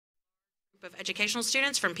Of educational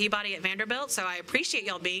students from Peabody at Vanderbilt, so I appreciate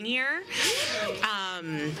y'all being here.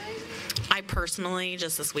 I personally,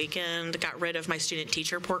 just this weekend, got rid of my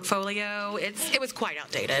student-teacher portfolio. It was quite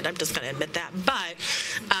outdated, I'm just going to admit that, but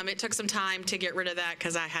it took some time to get rid of that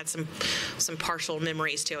because I had some partial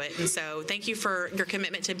memories to it. And so thank you for your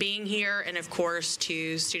commitment to being here and, of course,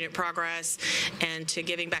 to student progress and to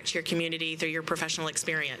giving back to your community through your professional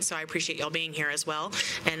experience. So I appreciate y'all being here as well.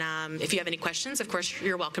 And if you have any questions, of course,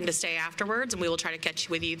 you're welcome to stay afterwards, and we will try to catch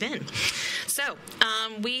with you then. So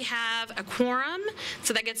we have a quorum,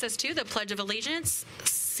 so that gets us to the Pledge of Allegiance.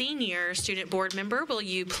 Senior Student Board Member, will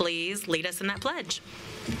you please lead us in that pledge?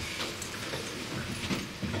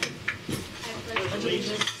 I pledge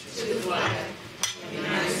allegiance to the flag of the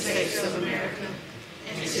United States of America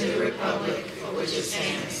and to the republic for which it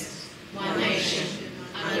stands, one nation,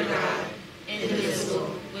 under God,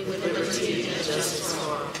 indivisible, with liberty and justice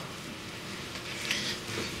for all.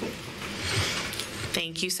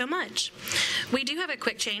 Thank you so much. We do have a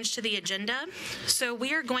quick change to the agenda. So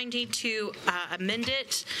we are going to amend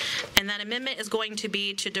it, and that amendment is going to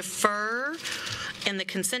be to defer in the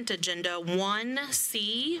consent agenda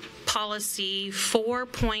 1C, policy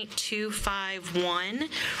 4.251,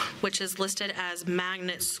 which is listed as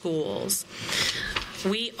magnet schools.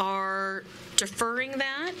 We are deferring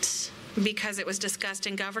that because it was discussed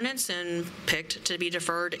in governance and picked to be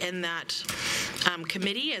deferred in that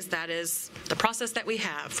committee, as that is the process that we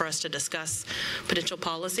have for us to discuss potential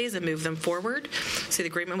policies and move them forward. So the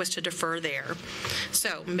agreement was to defer there.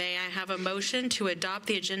 So may I have a motion to adopt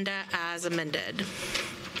the agenda as amended?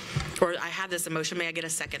 Or I have this motion. May I get a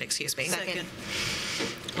second? Excuse me. Second.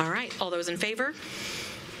 All right. All those in favor?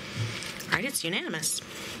 All right. It's unanimous.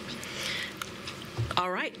 All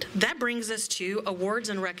right, that brings us to awards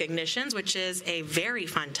and recognitions, which is a very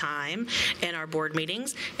fun time in our board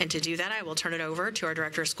meetings. And to do that, I will turn it over to our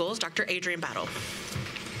Director of Schools, Dr. Adrian Battle.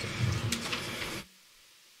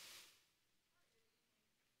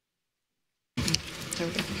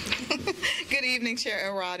 Good evening, Chair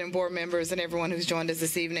Elrod and board members and everyone who's joined us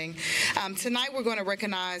this evening. Tonight we're going to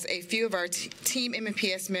recognize a few of our Team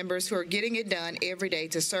MNPS members who are getting it done every day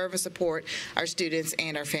to serve and support our students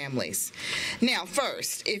and our families. Now,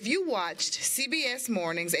 first, if you watched CBS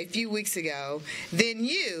Mornings a few weeks ago, then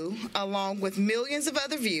you, along with millions of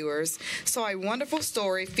other viewers, saw a wonderful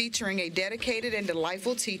story featuring a dedicated and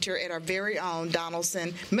delightful teacher at our very own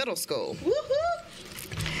Donaldson Middle School. Woo-hoo!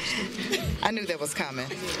 I knew that was coming.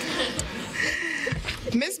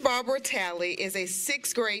 Miss Barbara Talley is a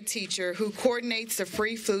 6th grade teacher who coordinates the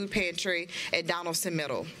free food pantry at Donaldson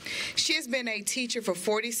Middle. She has been a teacher for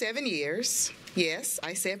 47 years. Yes,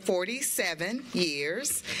 I said 47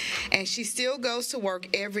 years. And she still goes to work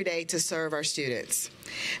every day to serve our students.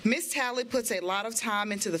 Miss Talley puts a lot of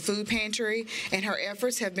time into the food pantry, and her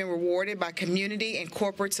efforts have been rewarded by community and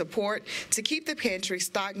corporate support to keep the pantry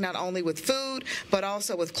stocked not only with food, but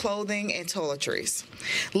also with clothing and toiletries.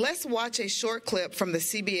 Let's watch a short clip from the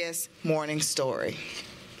CBS Morning Story.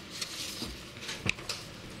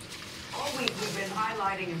 All week we've been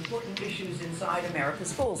highlighting important issues inside America's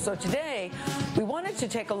schools. So today, we wanted to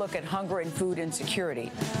take a look at hunger and food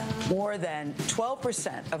insecurity. More than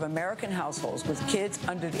 12% of American households with kids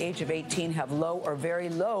under the age of 18 have low or very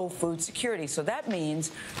low food security. So that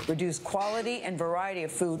means reduced quality and variety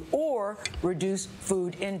of food or reduced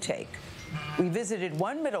food intake. We visited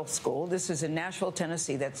one middle school, this is in Nashville,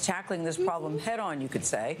 Tennessee, that's tackling this problem head-on, you could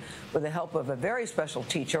say, with the help of a very special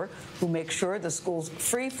teacher who makes sure the school's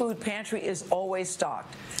free food pantry is always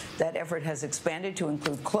stocked. That effort has expanded to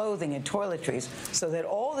include clothing and toiletries so that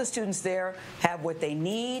all the students there have what they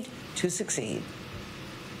need to succeed.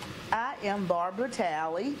 I am Barbara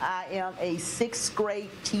Talley. I am a 6th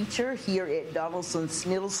grade teacher here at Donaldson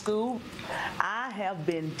Middle School. I have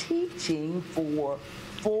been teaching for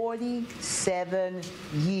 47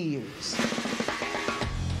 years.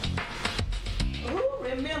 Who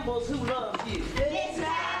remembers who loves you?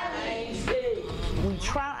 We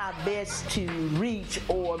try our best to reach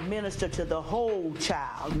or minister to the whole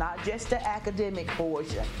child, not just the academic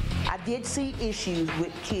portion. I did see issues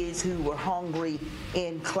with kids who were hungry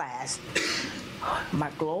in class.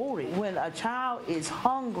 My glory, when a child is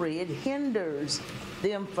hungry, it hinders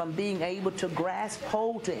them from being able to grasp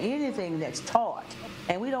hold to anything that's taught.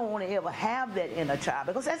 And we don't want to ever have that in a child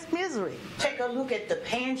because that's misery. Take a look at the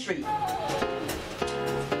pantry.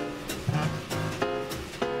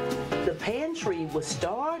 The pantry was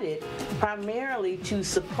started primarily to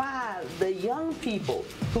supply the young people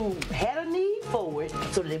who had a need for it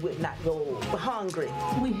so they would not go hungry.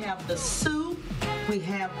 We have the soup, We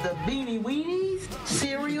have the Beanie Weenies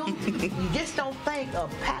cereal. You just don't think a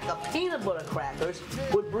pack of peanut butter crackers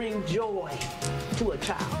would bring joy to a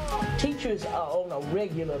child. Teachers are on a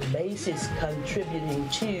regular basis contributing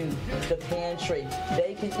to the pantry.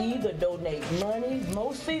 They can either donate money,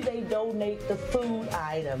 mostly they donate the food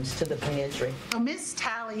items to the pantry. Well, Miss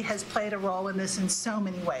Talley has played a role in this in so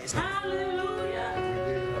many ways. Hallelujah.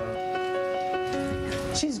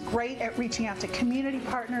 She's great at reaching out to community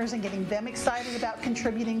partners and getting them excited about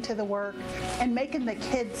contributing to the work and making the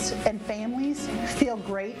kids and families feel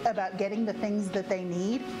great about getting the things that they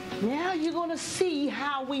need. Now you're going to see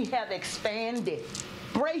how we have expanded.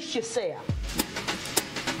 Brace yourself.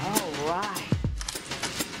 All right.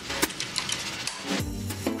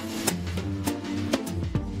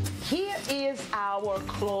 Here is our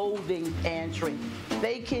clothing pantry.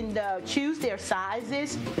 They can choose their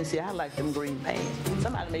sizes. You see, I like them green pants.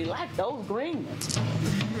 Somebody may like those green ones.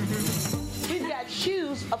 We've got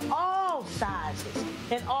shoes of all sizes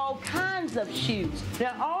and all kinds of shoes.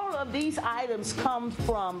 Now, all of these items come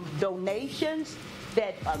from donations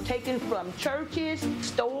that are taken from churches,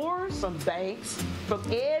 stores, from banks, from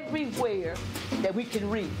everywhere that we can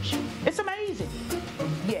reach. It's amazing.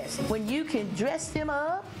 Yes, when you can dress them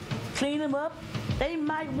up, clean them up, they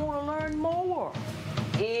might want to learn more.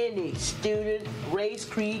 Any student, race,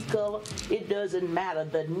 creed, color, it doesn't matter.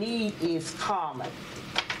 The need is common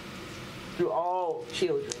through all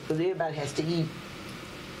children because everybody has to eat.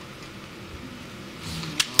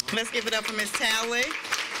 Let's give it up for Ms. Talley,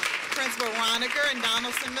 Principal Roniker, and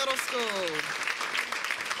Donaldson Middle School.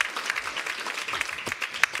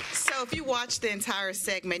 So if you watched the entire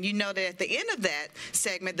segment, you know that at the end of that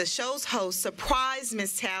segment, the show's host surprised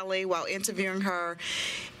Ms. Talley while interviewing her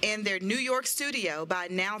in their New York studio by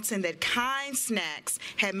announcing that Kind Snacks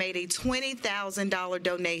had made a $20,000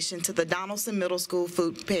 donation to the Donaldson Middle School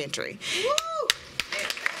food pantry. Woo!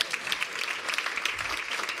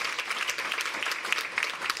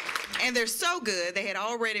 And they're so good, they had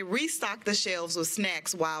already restocked the shelves with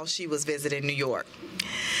snacks while she was visiting New York.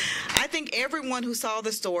 I think everyone who saw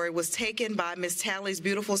the story was taken by Ms. Talley's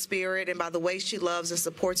beautiful spirit and by the way she loves and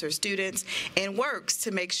supports her students and works to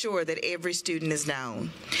make sure that every student is known.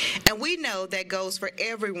 And we know that goes for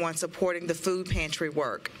everyone supporting the food pantry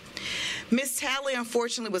work. Ms. Talley,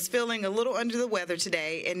 unfortunately, was feeling a little under the weather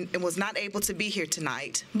today and was not able to be here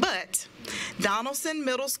tonight. But Donaldson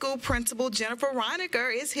Middle School Principal Jennifer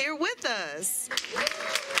Roniker is here with us.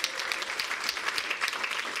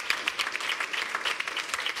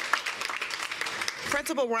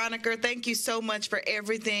 Principal Roniker, thank you so much for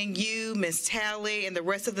everything you, Ms. Talley, and the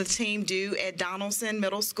rest of the team do at Donaldson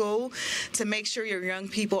Middle School to make sure your young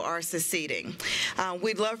people are succeeding.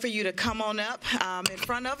 We'd love for you to come on up in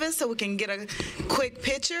front of us so we can get a quick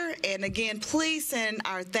picture. And again, please send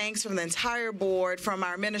our thanks from the entire board, from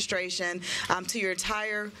our administration, to your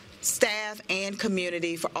entire staff and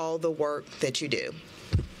community for all the work that you do.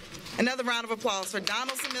 Another round of applause for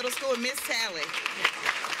Donaldson Middle School and Ms. Talley.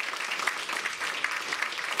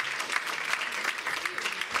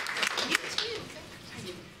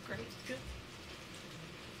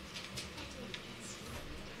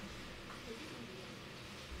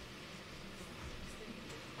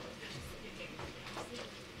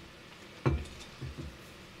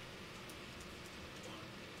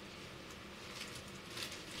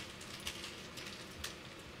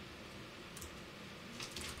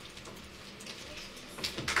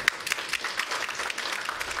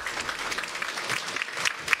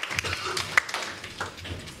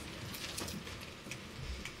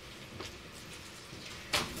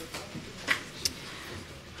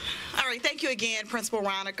 Thank you again, Principal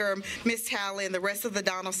Roniker, Ms. Talley, and the rest of the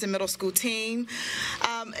Donaldson Middle School team.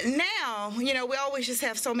 Now, we always just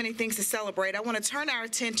have so many things to celebrate. I want to turn our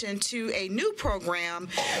attention to a new program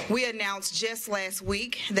we announced just last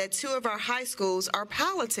week that 2 of our high schools are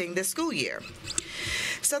piloting this school year.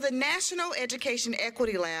 So the National Education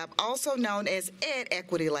Equity Lab, also known as Ed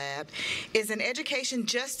Equity Lab, is an education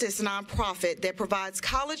justice nonprofit that provides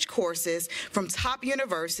college courses from top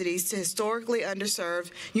universities to historically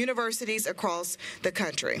underserved universities across the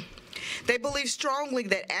country. They believe strongly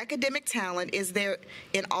that academic talent is there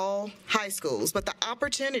in all high schools, but the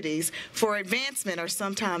opportunities for advancement are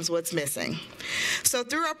sometimes what's missing. So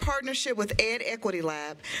through our partnership with Ed Equity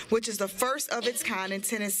Lab, which is the first of its kind in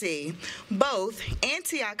Tennessee, both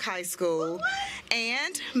Antioch High School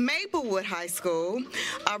and Maplewood High School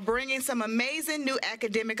are bringing some amazing new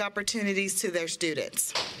academic opportunities to their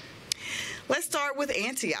students. Let's start with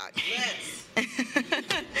Antioch. Yes. At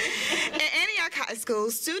Antioch High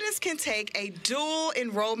School, students can take a dual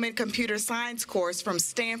enrollment computer science course from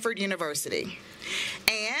Stanford University.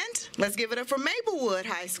 And Let's give it up for Maplewood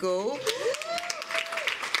High School.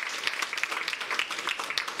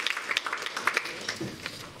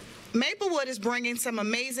 Maplewood is bringing some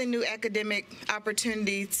amazing new academic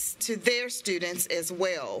opportunities to their students as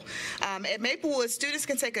well. At Maplewood, students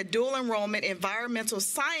can take a dual enrollment environmental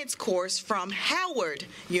science course from Howard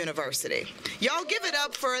University. Y'all give it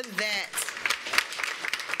up for that.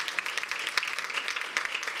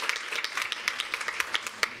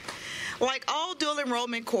 Like all dual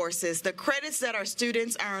enrollment courses, the credits that our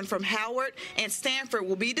students earn from Howard and Stanford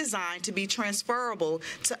will be designed to be transferable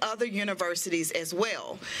to other universities as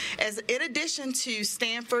well. In addition to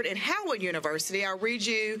Stanford and Howard University, I'll read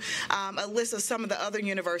you a list of some of the other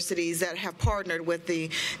universities that have partnered with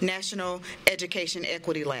the National Education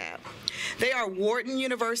Equity Lab. They are Wharton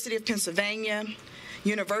University of Pennsylvania,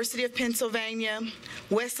 University of Pennsylvania,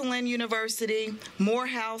 Wesleyan University,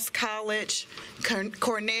 Morehouse College,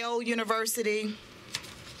 Cornell University,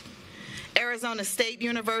 Arizona State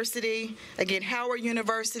University, again, Howard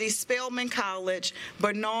University, Spelman College,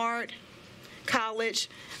 Barnard College,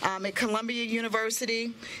 at Columbia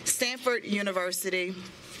University, Stanford University,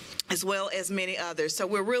 as well as many others. So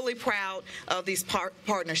we're really proud of these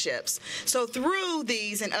partnerships. So through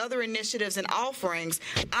these and other initiatives and offerings,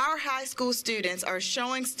 our high school students are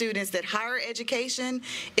showing students that higher education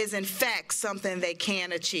is in fact something they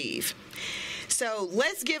can achieve. So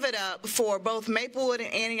let's give it up for both Maplewood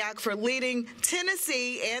and Antioch for leading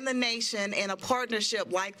Tennessee and the nation in a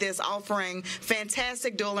partnership like this, offering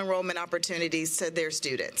fantastic dual enrollment opportunities to their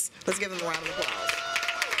students. Let's give them a round of applause.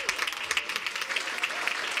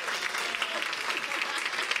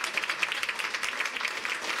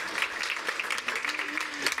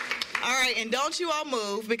 All right, and don't you all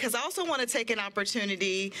move, because I also want to take an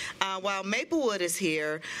opportunity while Maplewood is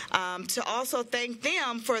here to also thank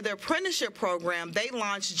them for their apprenticeship program they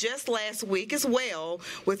launched just last week as well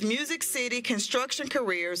with Music City Construction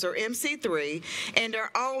Careers, or MC3, and our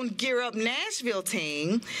own Gear Up Nashville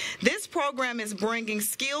team. This program is bringing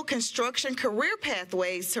skilled construction career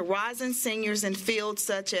pathways to rising seniors in fields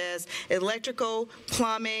such as electrical,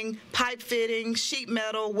 plumbing, pipe fitting, sheet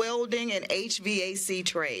metal, welding, and HVAC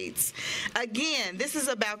trades. Again, this is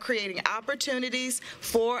about creating opportunities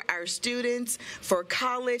for our students for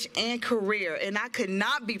college and career, and I could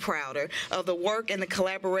not be prouder of the work and the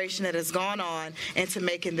collaboration that has gone on into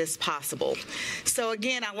making this possible. So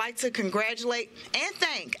again, I'd like to congratulate and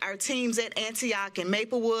thank our teams at Antioch and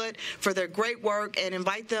Maplewood for their great work and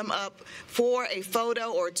invite them up for a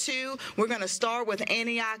photo or two. We're going to start with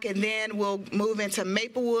Antioch, and then we'll move into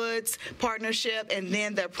Maplewood's partnership, and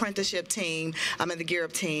then the apprenticeship team and the Gear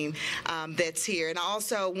Up team that's here. And I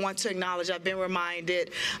also want to acknowledge, I've been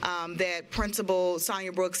reminded that Principal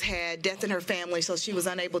Sonia Brooks had death in her family, so she was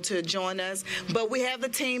unable to join us. But we have the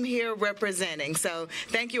team here representing. So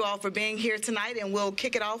thank you all for being here tonight, and we'll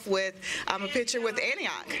kick it off with a picture with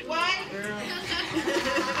Antioch. What?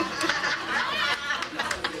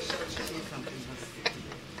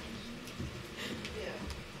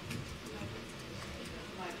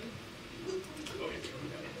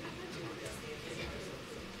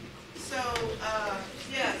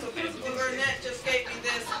 So Principal Burnett just gave me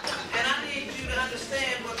this, and I need you to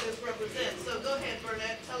understand what this represents. So go ahead,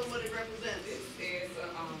 Burnett, tell them what it represents. This is a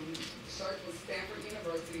shirt from Stanford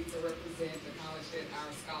University to represent the college that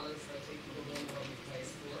our scholars are taking the dual enrollment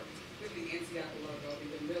class for, with the Antioch logo in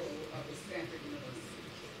the middle of the Stanford University.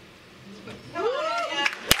 Come on, yeah.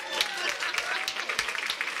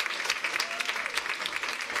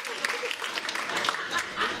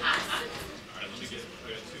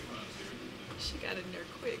 She got in there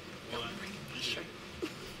quick. Sure.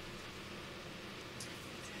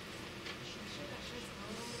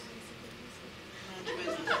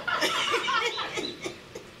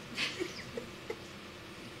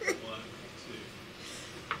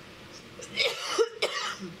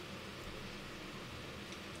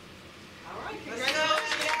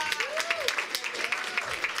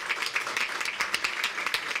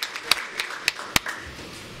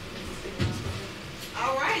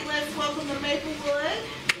 All right, let's welcome the Maplewood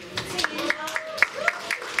team.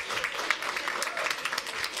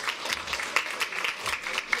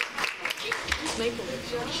 Maplewood.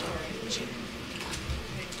 Sure.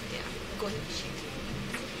 Yeah, go ahead.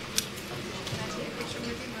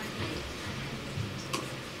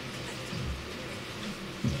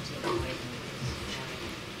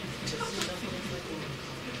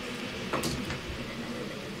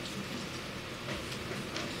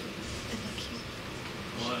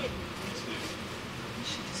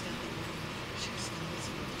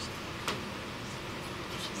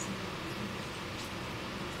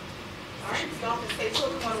 All right, stop and say, so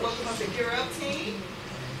we want to welcome up the Gear Up team.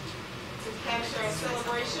 capture a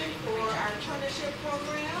celebration for our internship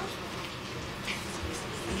program.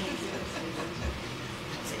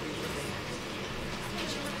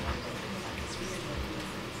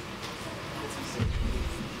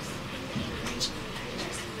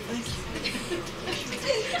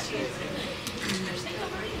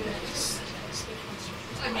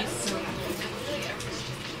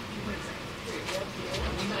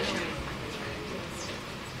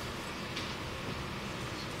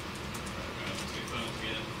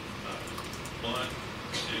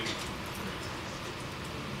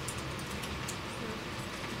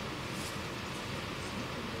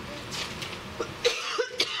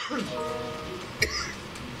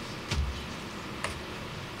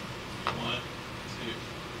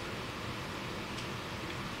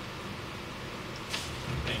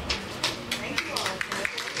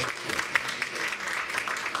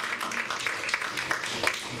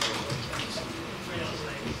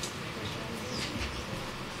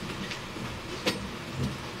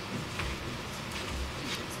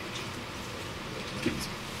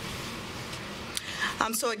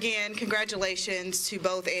 So again, congratulations to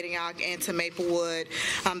both Antioch and to Maplewood.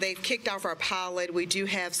 They've kicked off our pilot. We do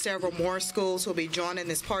have several more schools who will be joining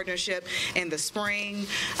this partnership in the spring.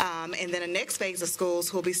 And then the next phase of schools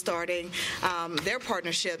who will be starting their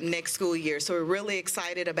partnership next school year. So we're really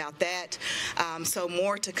excited about that. So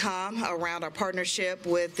more to come around our partnership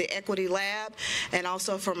with the Equity Lab. And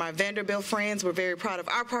also for my Vanderbilt friends, we're very proud of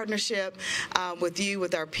our partnership with you,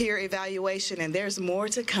 with our peer evaluation. And there's more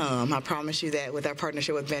to come, I promise you that, with our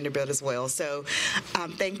partnership with Vanderbilt as well. So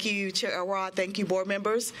thank you, Chair Elrod, thank you, board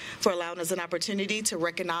members, for allowing us an opportunity to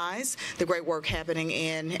recognize the great work happening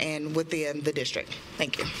in and within the district.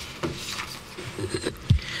 Thank you.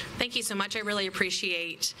 Thank you so much. I really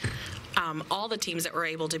appreciate all the teams that were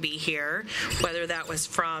able to be here, whether that was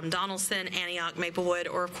from Donaldson, Antioch, Maplewood,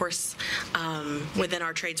 or of course within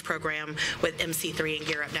our trades program with MC3 and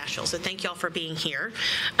Gear Up Nashville. So thank you all for being here.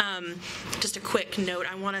 Just a quick note,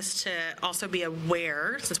 I want us to also be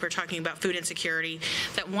aware, since we're talking about food insecurity,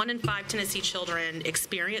 that 1 in 5 Tennessee children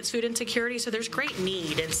experience food insecurity. So there's great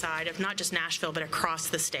need inside of not just Nashville, but across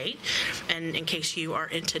the state. And in case you are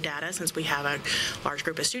into data, since we have a large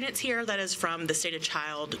group of students here, that is from the State of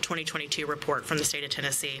Child 2022 report from the state of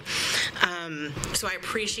Tennessee. So I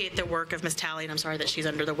appreciate the work of Ms. Talley, and I'm sorry that she's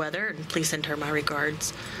under the weather, and please send her my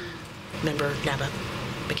regards. Member Naba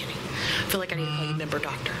McKinney. I feel like I need to call you Member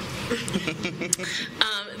Doctor.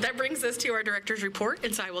 That brings us to our director's report,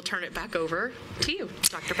 and so I will turn it back over to you,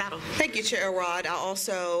 Dr. Battle. Thank you, Chair Elrod. I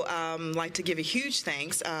also like to give a huge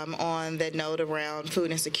thanks on that note around food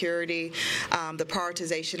insecurity, the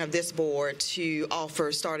prioritization of this board to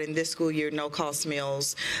offer, starting this school year, no-cost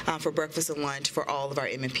meals for breakfast and lunch for all of our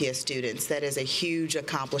MNPS students. That is a huge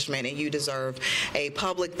accomplishment, and you deserve a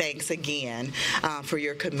public thanks again for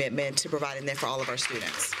your commitment to providing that for all of our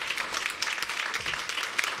students.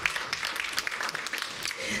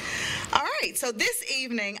 All right, so this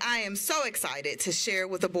evening I am so excited to share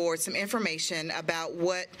with the board some information about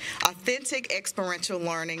what authentic experiential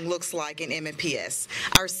learning looks like in MNPS,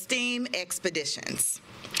 our STEAM expeditions.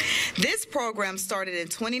 This program started in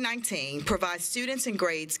 2019, provides students in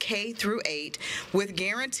grades K through 8 with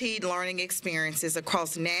guaranteed learning experiences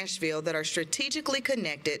across Nashville that are strategically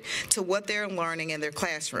connected to what they're learning in their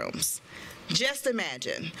classrooms. Just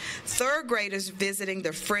imagine, third graders visiting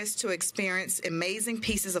the Frisk to experience amazing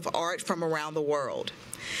pieces of art from around the world.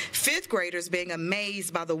 Fifth graders being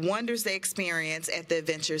amazed by the wonders they experience at the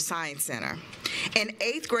Adventure Science Center. And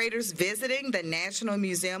eighth graders visiting the National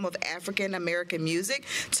Museum of African American Music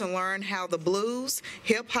to learn how the blues,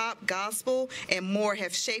 hip-hop, gospel, and more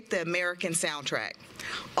have shaped the American soundtrack,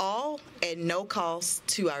 all at no cost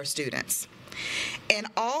to our students. And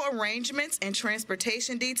all arrangements and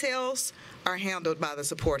transportation details are handled by the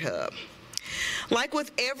Support Hub. Like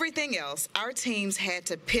with everything else, our teams had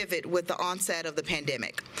to pivot with the onset of the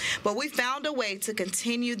pandemic. But we found a way to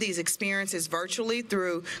continue these experiences virtually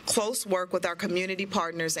through close work with our community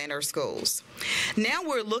partners and our schools. Now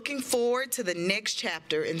we're looking forward to the next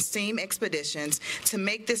chapter in STEAM expeditions to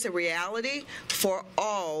make this a reality for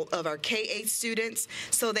all of our K-8 students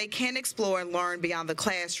so they can explore and learn beyond the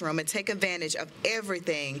classroom and take advantage of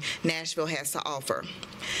everything Nashville has to offer.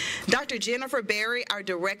 Dr. Jennifer Berry, our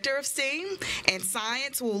Director of STEAM and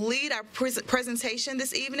Science, will lead our presentation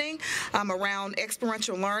this evening around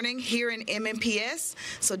experiential learning here in MNPS.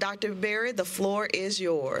 So Dr. Berry, the floor is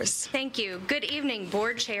yours. Thank you. Good evening,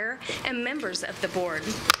 board chair and members of the board.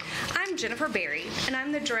 I'm I'm Jennifer Berry, and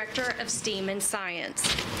I'm the Director of STEAM and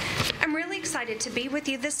Science. I'm really excited to be with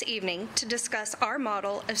you this evening to discuss our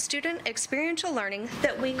model of student experiential learning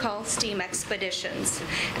that we call STEAM Expeditions,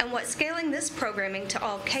 and what scaling this programming to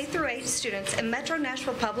all K-8 students in Metro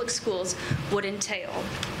Nashville Public Schools would entail.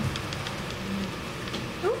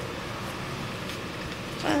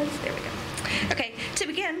 There we go. Okay, to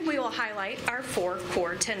begin, we will highlight our 4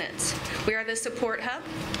 core tenets. We are the support hub.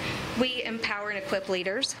 We empower and equip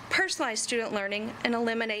leaders, personalize student learning, and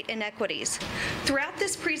eliminate inequities. Throughout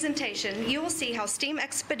this presentation, you will see how STEAM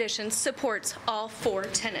Expeditions supports all 4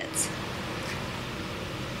 tenets.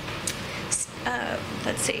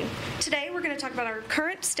 Let's see. Today, we're going to talk about our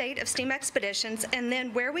current state of STEAM Expeditions and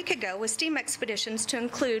then where we could go with STEAM Expeditions to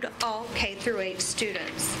include all K-8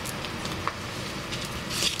 students.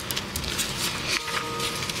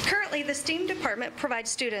 Currently, the STEAM department provides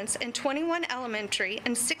students in 21 elementary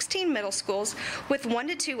and 16 middle schools with 1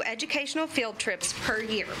 to 2 educational field trips per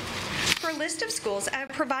year. For a list of schools, I have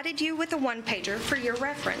provided you with a one-pager for your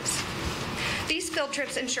reference. These field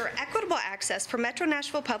trips ensure equitable access for Metro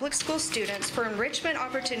Nashville Public School students for enrichment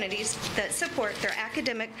opportunities that support their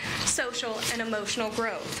academic, social, and emotional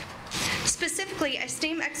growth. Specifically, a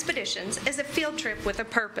STEAM Expeditions is a field trip with a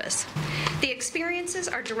purpose. The experiences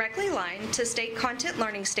are directly aligned to state content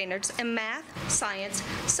learning standards in math, science,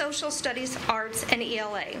 social studies, arts, and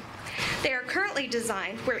ELA. They are currently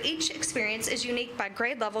designed where each experience is unique by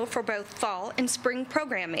grade level for both fall and spring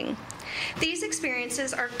programming. These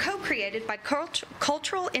experiences are co-created by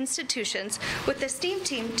cultural institutions with the STEAM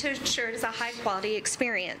team to ensure it is a high-quality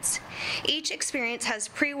experience. Each experience has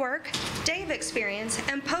pre-work, day of experience,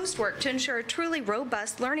 and post-work to ensure a truly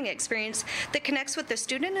robust learning experience that connects what the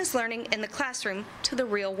student is learning in the classroom to the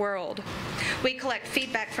real world. We collect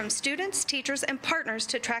feedback from students, teachers, and partners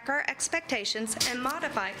to track our expectations and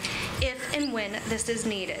modify if and when this is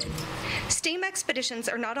needed. STEAM Expeditions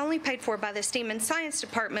are not only paid for by the STEAM and Science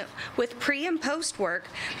Department with pre- and post-work,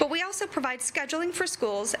 but we also provide scheduling for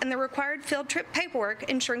schools and the required field trip paperwork,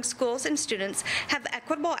 ensuring schools and students have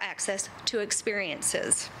equitable access to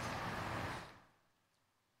experiences.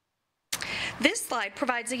 This slide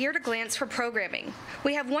provides a year-to-glance for programming.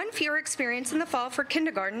 We have 1 fewer experience in the fall for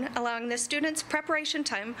kindergarten, allowing the students preparation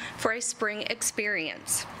time for a spring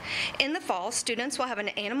experience. In the fall, students will have an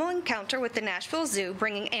animal encounter with the Nashville Zoo,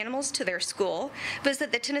 bringing animals to their school,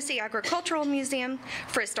 visit the Tennessee Agricultural Museum,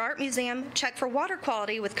 Frist Art Museum, check for water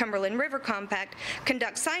quality with Cumberland River Compact,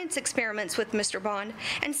 conduct science experiments with Mr. Bond,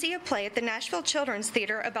 and see a play at the Nashville Children's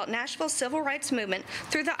Theater about Nashville's civil rights movement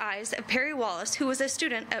through the eyes of Perry Wallace, who was a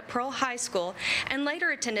student at Pearl High School and later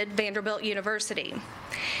attended Vanderbilt University.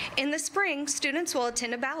 In the spring, students will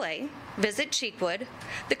attend a ballet, visit Cheekwood,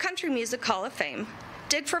 the Country Music Hall of Fame,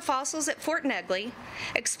 dig for fossils at Fort Negley,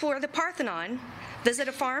 explore the Parthenon, visit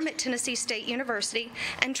a farm at Tennessee State University,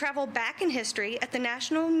 and travel back in history at the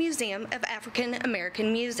National Museum of African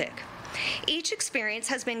American Music. Each experience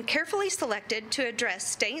has been carefully selected to address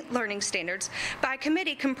state learning standards by a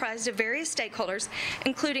committee comprised of various stakeholders,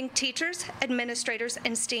 including teachers, administrators,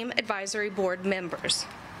 and STEAM Advisory Board members.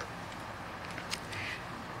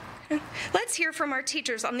 Let's hear from our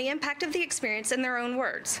teachers on the impact of the experience in their own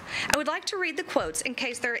words. I would like to read the quotes in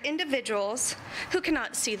case there are individuals who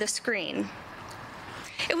cannot see the screen.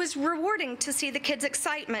 It was rewarding to see the kids'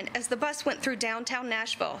 excitement as the bus went through downtown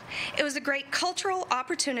Nashville. It was a great cultural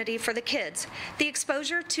opportunity for the kids. The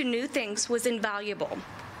exposure to new things was invaluable.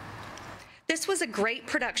 This was a great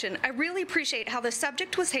production. I really appreciate how the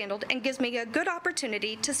subject was handled and gives me a good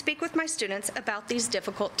opportunity to speak with my students about these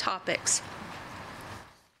difficult topics.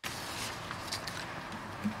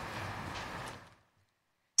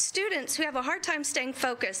 Students who have a hard time staying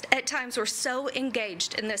focused at times were so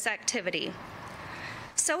engaged in this activity.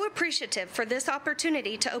 So appreciative for this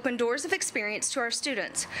opportunity to open doors of experience to our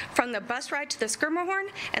students, from the bus ride to the Skirmerhorn,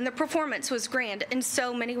 and the performance was grand in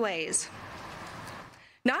so many ways.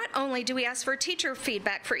 Not only do we ask for teacher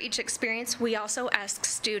feedback for each experience, we also ask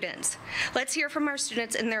students. Let's hear from our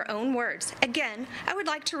students in their own words. Again, I would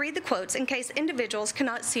like to read the quotes in case individuals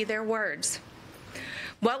cannot see their words.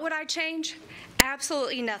 What would I change?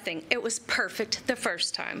 Absolutely nothing. It was perfect the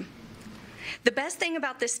first time. The best thing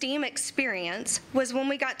about the STEAM experience was when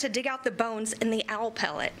we got to dig out the bones in the owl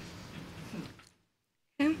pellet.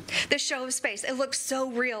 The show of space, it looked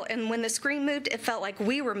so real, and when the screen moved, it felt like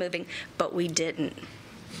we were moving, but we didn't.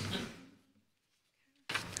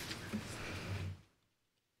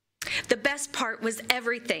 The best part was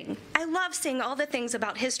everything. I love seeing all the things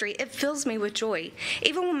about history. It fills me with joy.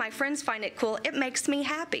 Even when my friends find it cool, it makes me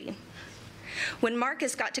happy. When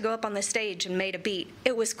Marcus got to go up on the stage and made a beat,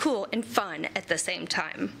 it was cool and fun at the same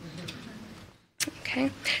time. Okay.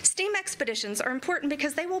 STEAM expeditions are important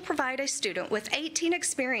because they will provide a student with 18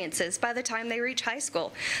 experiences by the time they reach high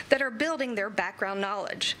school that are building their background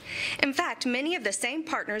knowledge. In fact, many of the same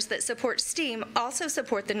partners that support STEAM also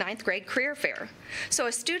support the 9th grade career fair. So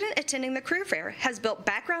a student attending the career fair has built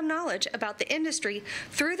background knowledge about the industry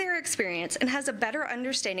through their experience and has a better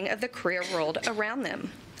understanding of the career world around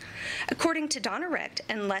them. According to Donna Recht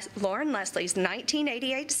and Lauren Leslie's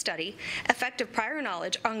 1988 study, Effective Prior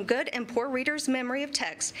Knowledge on Good and Poor Readers' Memory of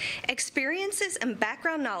Text, experiences and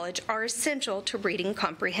background knowledge are essential to reading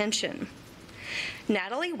comprehension.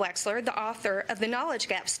 Natalie Wexler, the author of The Knowledge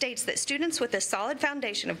Gap, states that students with a solid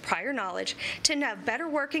foundation of prior knowledge tend to have better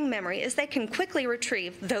working memory as they can quickly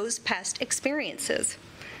retrieve those past experiences.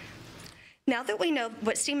 Now that we know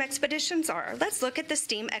what STEAM expeditions are, let's look at the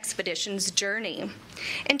STEAM expeditions journey.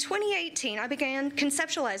 In 2018, I began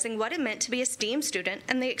conceptualizing what it meant to be a STEAM student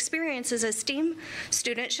and the experiences a STEAM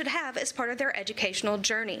student should have as part of their educational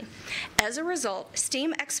journey. As a result,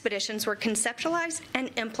 STEAM expeditions were conceptualized and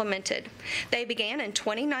implemented. They began in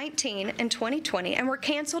 2019 and 2020 and were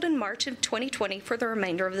canceled in March of 2020 for the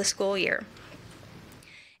remainder of the school year.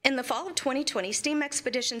 In the fall of 2020, STEAM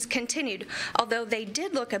expeditions continued, although they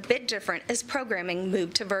did look a bit different as programming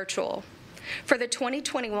moved to virtual. For the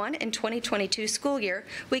 2021 and 2022 school year,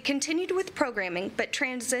 we continued with programming but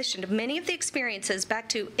transitioned many of the experiences back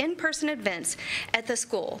to in-person events at the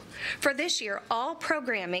school. For this year, all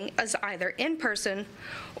programming is either in-person,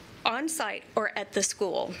 on-site, or at the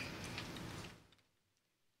school.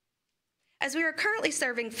 As we are currently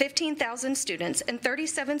serving 15,000 students in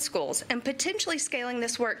 37 schools and potentially scaling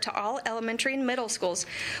this work to all elementary and middle schools,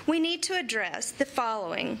 we need to address the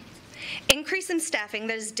following. Increase in staffing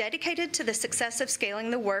that is dedicated to the success of scaling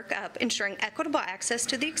the work up, ensuring equitable access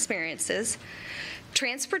to the experiences.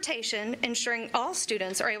 Transportation, ensuring all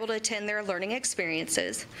students are able to attend their learning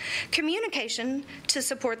experiences. Communication to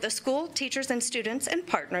support the school, teachers, and students and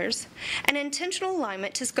partners. And intentional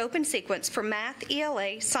alignment to scope and sequence for math,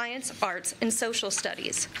 ELA, science, arts, and social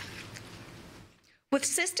studies. With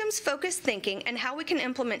systems-focused thinking and how we can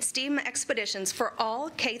implement STEAM expeditions for all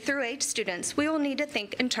K-8 students, we will need to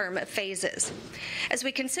think in terms of phases. As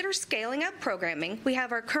we consider scaling up programming, we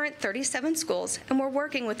have our current 37 schools, and we're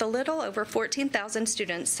working with a little over 14,000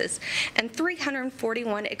 students and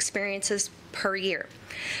 341 experiences per year.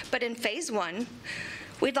 But in phase 1,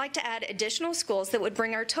 we'd like to add additional schools that would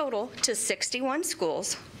bring our total to 61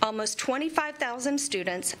 schools, almost 25,000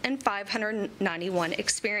 students, and 591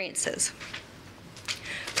 experiences.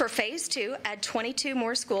 For phase 2, add 22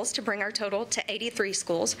 more schools to bring our total to 83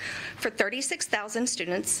 schools for 36,000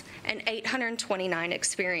 students and 829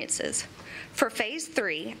 experiences. For phase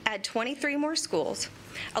 3, add 23 more schools,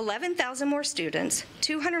 11,000 more students,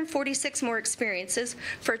 246 more experiences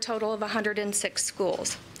for a total of 106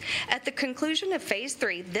 schools. At the conclusion of phase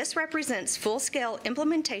 3, this represents full-scale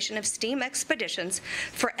implementation of STEAM expeditions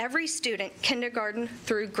for every student, kindergarten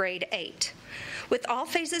through grade 8. With all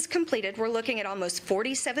phases completed, we're looking at almost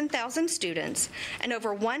 47,000 students and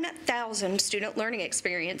over 1,000 student learning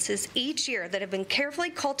experiences each year that have been carefully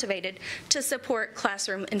cultivated to support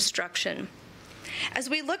classroom instruction. As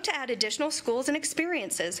we look to add additional schools and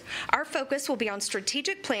experiences, our focus will be on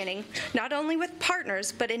strategic planning, not only with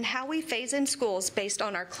partners, but in how we phase in schools based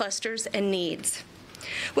on our clusters and needs.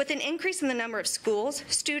 With an increase in the number of schools,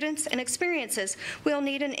 students, and experiences, we'll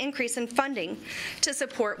need an increase in funding to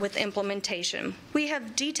support with implementation. We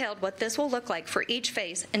have detailed what this will look like for each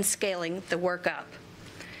phase in scaling the work up.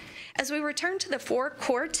 As we return to the 4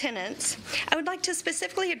 core tenets, I would like to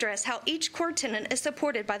specifically address how each core tenet is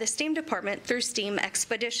supported by the STEAM department through STEAM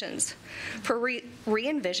expeditions. For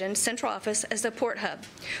re-envision central office as the port hub,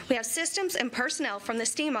 we have systems and personnel from the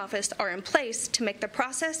STEAM office are in place to make the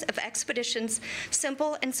process of expeditions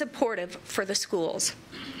simple and supportive for the schools.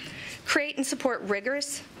 Create and support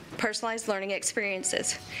rigorous, personalized learning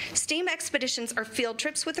experiences. STEAM expeditions are field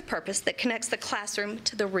trips with a purpose that connects the classroom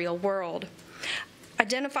to the real world.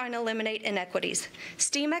 Identify and eliminate inequities.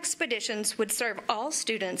 STEAM expeditions would serve all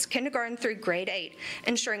students, kindergarten through grade 8,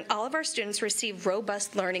 ensuring all of our students receive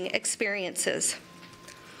robust learning experiences.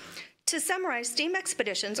 To summarize, STEAM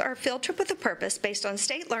expeditions are a field trip with a purpose based on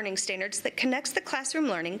state learning standards that connects the classroom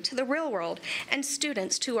learning to the real world and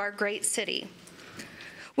students to our great city.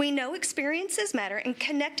 We know experiences matter, and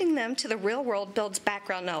connecting them to the real world builds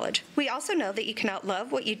background knowledge. We also know that you cannot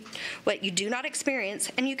love what you do not experience,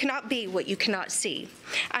 and you cannot be what you cannot see.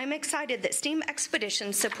 I'm excited that STEAM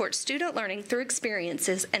expeditions support student learning through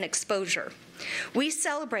experiences and exposure. We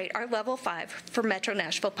celebrate our Level 5 for Metro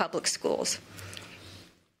Nashville Public Schools.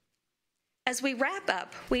 As we wrap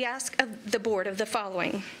up, we ask of the board of the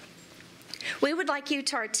following. We would like you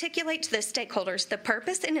to articulate to the stakeholders the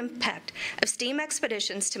purpose and impact of STEAM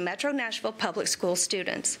expeditions to Metro Nashville Public School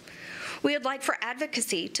students. We would like for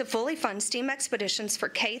advocacy to fully fund STEAM expeditions for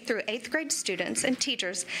K through 8th grade students and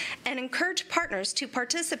teachers and encourage partners to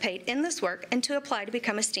participate in this work and to apply to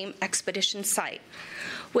become a STEAM expedition site.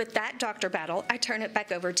 With that, Dr. Battle, I turn it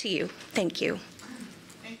back over to you. Thank you.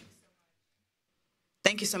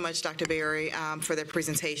 Thank you so much, Dr. Berry, for that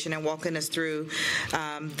presentation and walking us through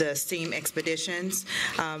the STEAM expeditions.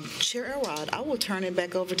 Chair Elrod, I will turn it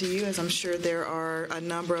back over to you, as I'm sure there are a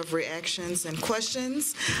number of reactions and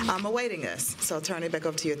questions awaiting us. So I'll turn it back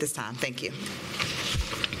over to you at this time. Thank you.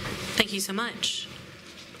 Thank you so much.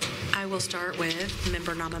 I will start with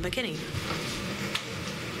Member Nama McKinney.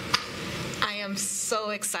 I am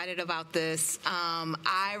so excited about this.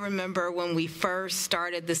 I remember when we first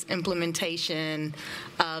started this implementation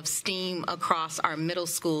of STEAM across our middle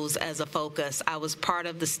schools as a focus. I was part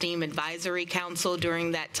of the STEAM Advisory Council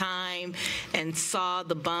during that time and saw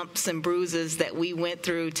the bumps and bruises that we went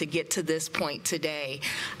through to get to this point today.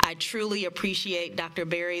 I truly appreciate, Dr.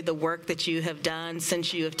 Berry, the work that you have done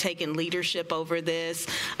since you have taken leadership over this.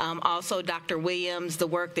 Also, Dr. Williams, the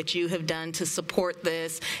work that you have done to support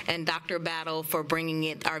this, and Dr. Battle for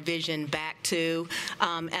bringing our vision back to.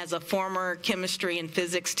 As a former chemistry and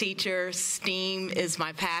physics teacher, STEAM is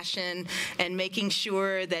my passion, and making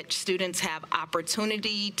sure that students have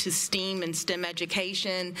opportunity to STEAM and STEM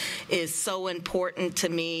education is so important to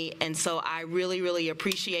me, and so I really, really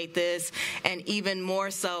appreciate this, and even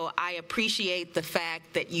more so, I appreciate the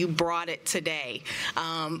fact that you brought it today,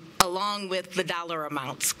 along with the dollar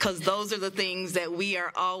amounts, because those are the things that we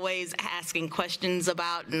are always asking questions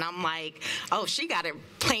about, and I'm like, oh, she got it,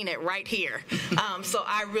 playing it right here. So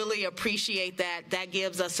I really appreciate that. That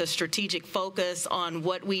gives us a strategic focus on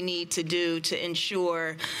what we need to do to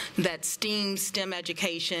ensure that STEM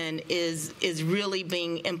education is really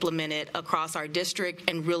being implemented across our district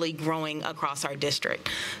and really growing across our district.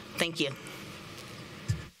 Thank you.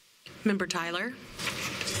 Member Tyler.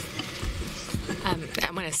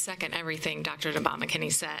 I want to second everything Dr.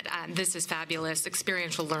 McKinney said. This is fabulous.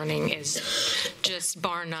 Experiential learning is just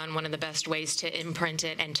bar none one of the best ways to imprint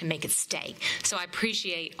it and to make it stay. So I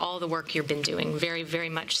appreciate all the work you've been doing, very, very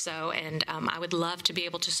much so, and I would love to be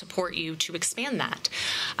able to support you to expand that.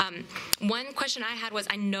 One question I had was,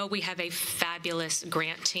 I know we have a fabulous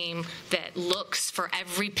grant team that looks for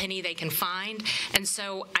every penny they can find, and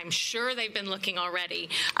so I'm sure they've been looking already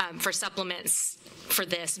for supplements for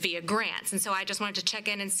this via grants. And so I just wanted to check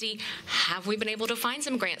in and see, have we been able to find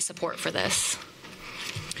some grant support for this?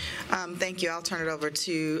 Thank you. I'll turn it over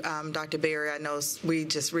to Dr. Berry. I know we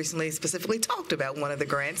just recently specifically talked about one of the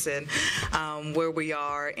grants and where we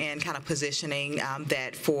are and kind of positioning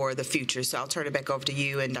that for the future. So I'll turn it back over to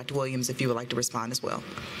you and Dr. Williams if you would like to respond as well.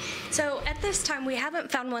 So at this time, we haven't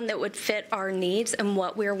found one that would fit our needs and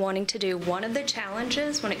what we're wanting to do. One of the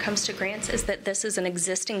challenges when it comes to grants is that this is an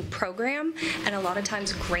existing program, and a lot of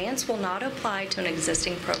times grants will not apply to an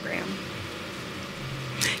existing program.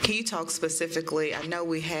 Can you talk specifically? I know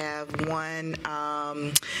we have one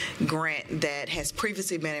grant that has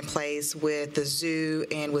previously been in place with the zoo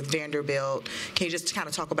and with Vanderbilt. Can you just kind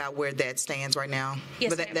of talk about where that stands right now?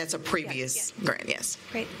 Yes, but that's a previous grant, yes.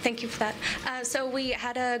 Great, thank you for that. So we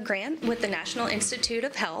had a grant with the National Institute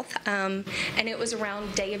of Health, and it was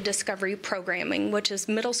around Day of Discovery programming, which is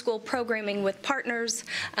middle school programming with partners.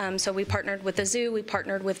 So we partnered with the zoo, we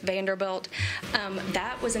partnered with Vanderbilt.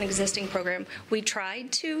 That was an existing program. We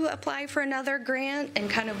tried to apply for another grant and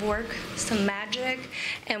kind of work some magic,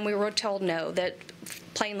 and we were told no, that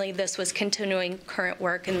plainly this was continuing current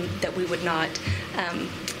work and that we would not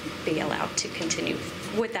be allowed to continue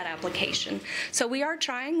with that application. So we are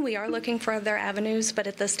trying, we are looking for other avenues, but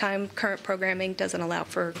at this time current programming doesn't allow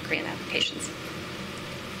for grant applications.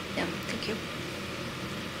 Yeah, thank you.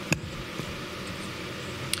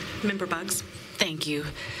 Member Buggs. Thank you.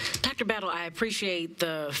 Dr. Battle, I appreciate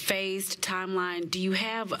the phased timeline. Do you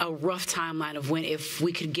have a rough timeline of when, if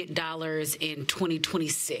we could get dollars in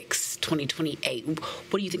 2026, 2028?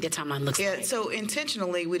 What do you think that timeline looks like? Yeah, so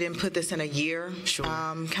intentionally we didn't put this in a year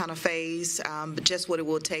kind of phase, but just what it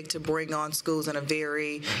will take to bring on schools in a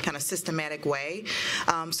very kind of systematic way.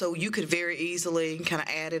 So you could very easily kind of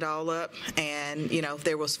add it all up, and, you know, if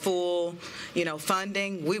there was full, you know,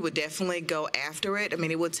 funding, we would definitely go after it. I mean,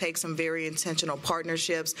 it would take some very intentional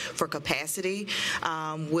partnerships for capacity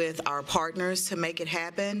with our partners to make it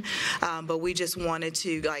happen, but we just wanted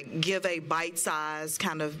to give a bite-sized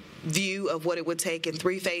kind of view of what it would take in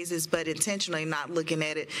 3 phases, but intentionally not looking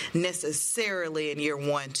at it necessarily in year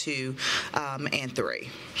 1, 2, and 3.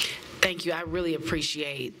 Thank you. I really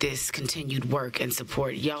appreciate this continued work and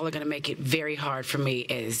support. Y'all are going to make it very hard for me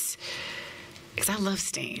because I love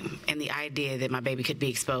STEAM and the idea that my baby could be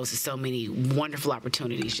exposed to so many wonderful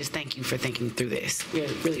opportunities. Just thank you for thinking through this.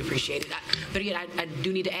 Really appreciate it. But again, I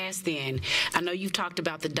do need to ask then, I know you've talked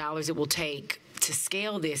about the dollars it will take to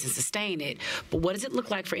scale this and sustain it, but what does it look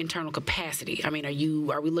like for internal capacity? I mean,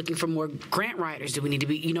 are we looking for more grant writers? Do we need to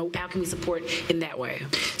be, how can we support in that way?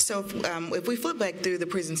 So if we flip back through the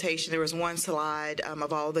presentation, there was one slide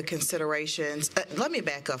of all the considerations. Let me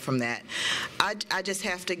back up from that. I just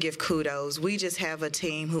have to give kudos. We just have a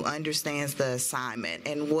team who understands the assignment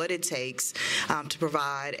and what it takes to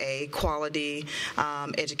provide a quality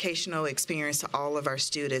educational experience to all of our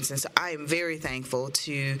students. And so I am very thankful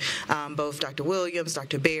to both Dr. Williams,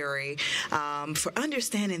 Dr. Berry, for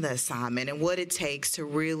understanding the assignment and what it takes to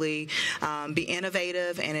really be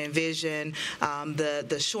innovative and envision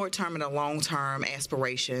the short-term and the long-term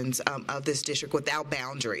aspirations of this district without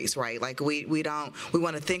boundaries, right? Like we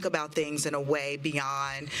want to think about things in a way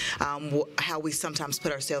beyond how we sometimes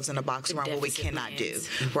put ourselves in a box around what we cannot do,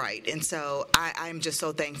 right? And so I'm just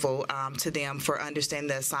so thankful to them for understanding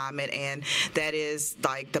the assignment, and that is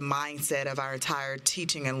like the mindset of our entire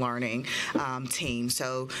teaching and learning team.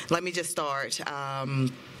 So let me just start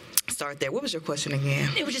there. What was your question again?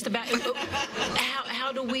 It was just about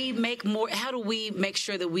how do we make more? How do we make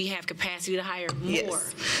sure that we have capacity to hire more?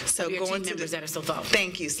 Yes. So of your going team members that are so thoughtful.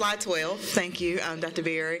 Thank you. Slide 12. Thank you, Dr.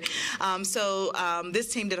 Berry.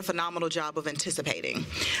 This team did a phenomenal job of anticipating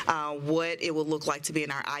what it will look like to be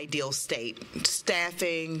in our ideal state: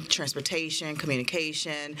 staffing, transportation,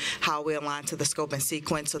 communication, how we align to the scope and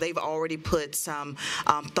sequence. So they've already put some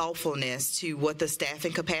thoughtfulness to what the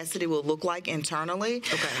staffing capacity will look like internally.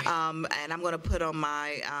 Okay. And I'm going to put on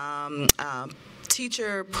my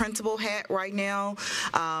teacher principal hat right now.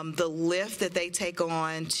 The lift that they take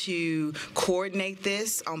on to coordinate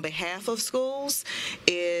this on behalf of schools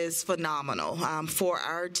is phenomenal. For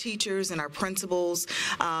our teachers and our principals,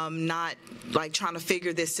 not like trying to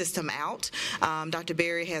figure this system out, Dr.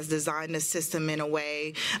 Berry has designed this system in a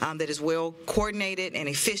way that is well coordinated and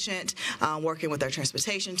efficient, working with our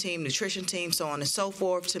transportation team, nutrition team, so on and so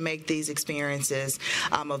forth, to make these experiences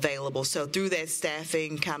available. So through that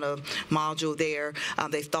staffing kind of module there,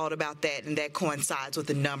 they've thought about that, and that coincides with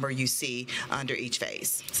the number you see under each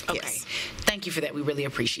phase. Okay. Yes. Thank you for that. We really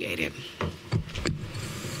appreciate it.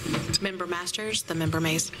 Member Masters, the member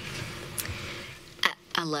Mays.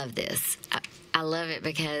 I love this. I love it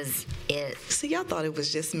because it... See, y'all thought it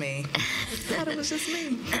was just me. I thought it was just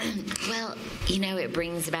me. Well, it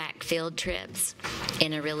brings back field trips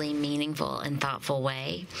in a really meaningful and thoughtful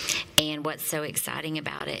way. And what's so exciting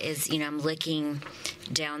about it is, I'm looking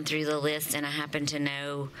down through the list, and I happen to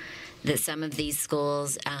know that some of these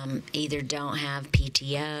schools either don't have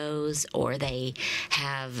PTOs, or they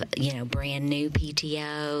have, brand new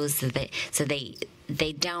PTOs. So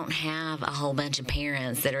they don't have a whole bunch of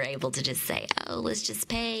parents that are able to just say, oh, let's just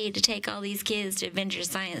pay to take all these kids to Adventure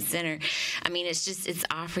Science Center. I mean, it's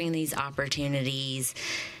offering these opportunities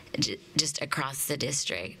just across the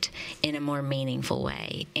district in a more meaningful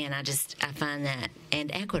way. And I find that, and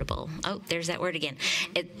equitable. Oh, there's that word again.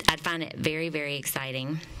 I find it very, very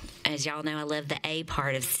exciting. As y'all know, I love the A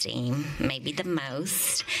part of STEAM, maybe the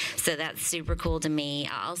most. So that's super cool to me.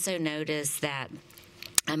 I also noticed that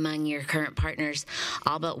among your current partners,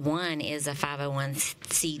 all but one is a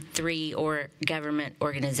 501c3 or government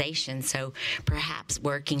organization. So perhaps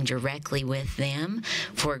working directly with them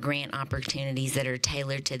for grant opportunities that are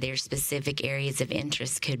tailored to their specific areas of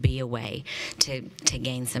interest could be a way to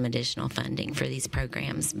gain some additional funding for these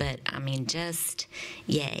programs. But I mean, just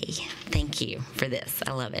yay. Thank you for this.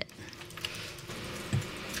 I love it.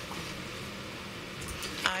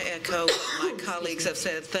 I echo what my colleagues have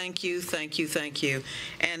said. Thank you, thank you, thank you.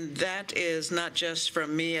 And that is not just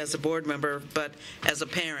from me as a board member, but as a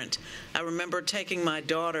parent. I remember taking my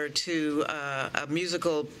daughter to a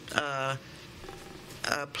musical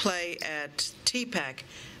play at TPAC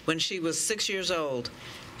when she was 6 years old.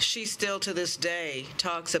 She still to this day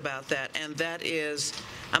talks about that, and that is,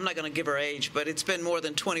 I'm not going to give her age, but it's been more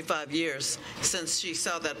than 25 years since she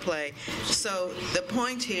saw that play. So the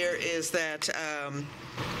point here is that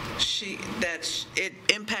it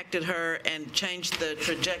impacted her and changed the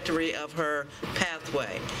trajectory of her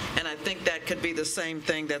pathway. And I think that could be the same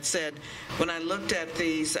thing that's said. When I looked at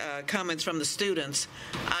these comments from the students,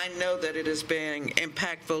 I know that it is being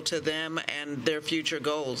impactful to them and their future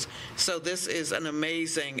goals. So this is an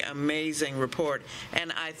amazing, amazing report.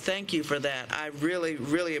 And I thank you for that. I really,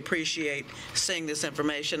 really appreciate seeing this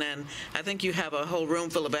information. And I think you have a whole room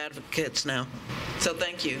full of advocates now. So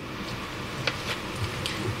thank you.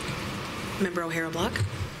 Member O'Hara Block.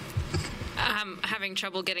 Having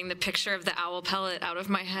trouble getting the picture of the owl pellet out of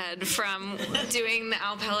my head from doing the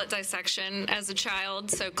owl pellet dissection as a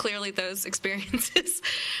child. So clearly those experiences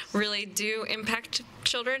really do impact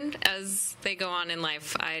children as they go on in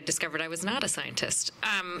life. I discovered I was not a scientist.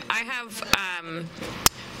 I have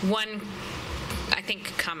one, I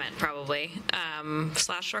think, comment probably,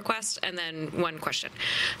 / request, and then one question.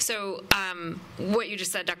 So what you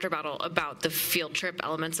just said, Dr. Battle, about the field trip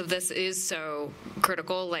elements of this is so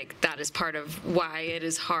critical. Like, that is part of why it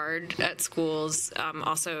is hard at schools.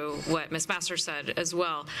 Also what Ms. Master said as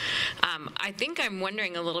well. I think I'm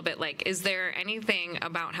wondering a little bit, like, is there anything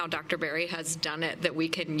about how Dr. Berry has done it that we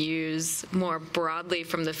can use more broadly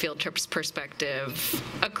from the field trips perspective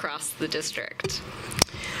across the district?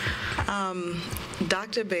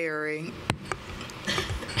 Dr. Berry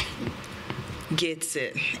gets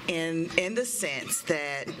it in the sense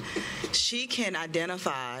that she can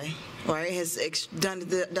identify, right, has done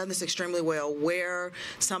this extremely well, where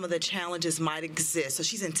some of the challenges might exist. So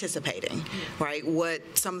she's anticipating, right, what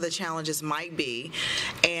some of the challenges might be,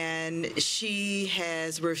 and she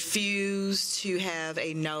has refused to have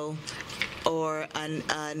a no or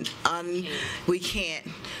we can't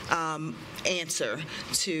answer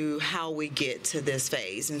to how we get to this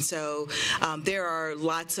phase. And so there are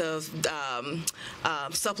lots of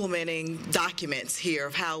supplementing documents here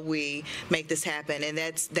of how we make this happen, and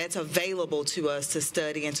that's available to us to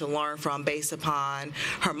study and to learn from, based upon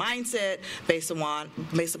her mindset, based upon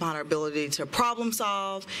her ability to problem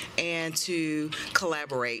solve and to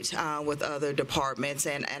collaborate with other departments.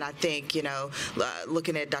 And I think,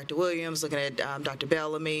 looking at Dr. Williams, looking at Dr.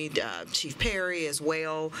 Bellamy, Chief Perry as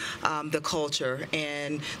well, the culture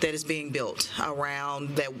and that is being built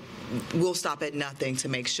around that, we'll stop at nothing to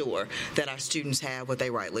make sure that our students have what they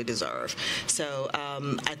rightly deserve. So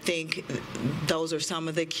I think those are some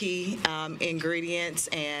of the key ingredients,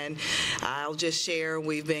 and I'll just share,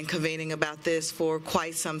 we've been convening about this for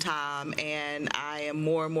quite some time, and I am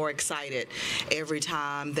more and more excited every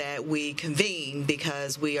time that we convene,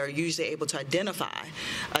 because we are usually able to identify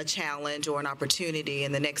a challenge or an opportunity,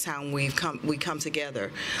 and the next time we come together,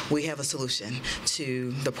 we have a solution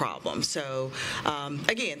to the problem. So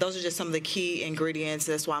again, those are just some of the key ingredients.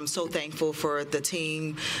 That's why I'm so thankful for the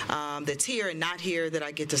team that's here and not here that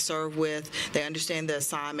I get to serve with. They understand the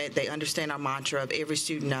assignment. They understand our mantra of every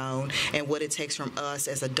student known and what it takes from us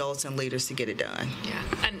as adults and leaders to get it done. Yeah,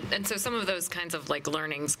 and so some of those kinds of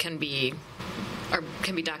learnings can be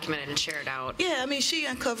documented and shared out. Yeah, I mean, she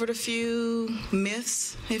uncovered a few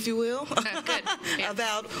myths, if you will, good. Yeah.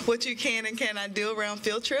 about what you can and cannot do around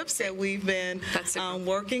field trips that we've been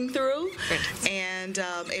working through. Great. And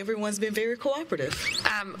everyone's been very cooperative.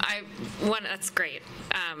 That's great,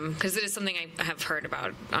 because it is something I have heard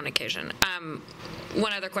about on occasion.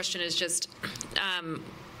 One other question is just,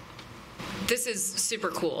 this is super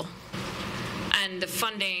cool, and the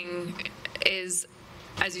funding is,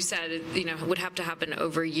 as you said, would have to happen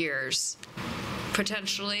over years.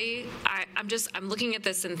 Potentially, I'm looking at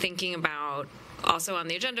this and thinking about, also on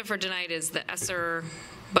the agenda for tonight is the ESSER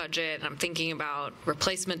budget, and I'm thinking about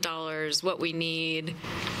replacement dollars, what we need.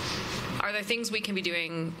 Are there things we can be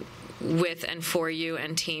doing with and for you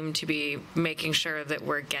and team to be making sure that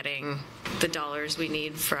we're getting the dollars we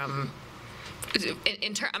need from,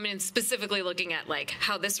 specifically looking at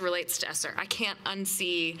how this relates to ESSER? I can't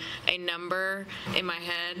unsee a number in my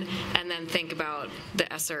head and then think about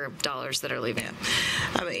the ESSER dollars that are leaving.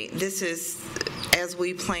 I mean, this is, as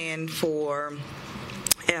we plan for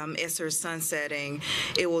ESSER sunsetting,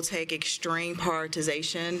 it will take extreme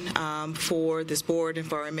prioritization for this board and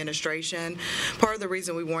for our administration. Part of the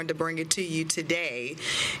reason we wanted to bring it to you today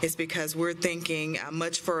is because we're thinking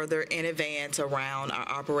much further in advance around our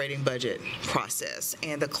operating budget process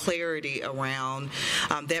and the clarity around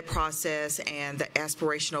that process and the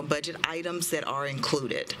aspirational budget items that are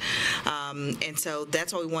included. And so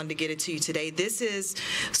that's why we wanted to get it to you today. This is,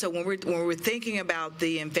 so when we're thinking about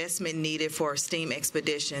the investment needed for our STEAM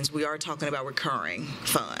expeditions, we are talking about recurring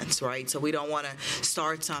funds, right? So we don't want to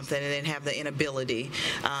start something and then have the inability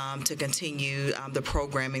to continue the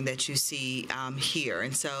programming that you see here.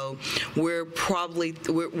 And so we're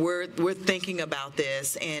thinking about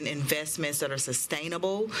this in investments that are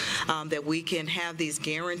sustainable, that we can have these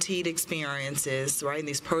guaranteed experiences, right, and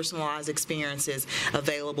these personalized experiences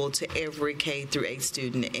available to every K through 8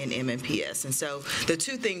 student in MNPS. And so the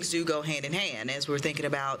two things do go hand in hand as we're thinking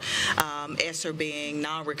about ESSER being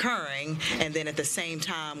non-recurring, and then at the same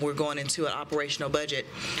time we're going into an operational budget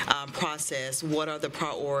process. What are the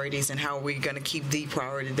priorities, and how are we going to keep the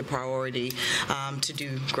priority to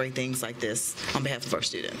do great things like this on behalf of our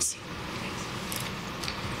students?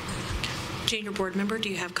 Junior board member, do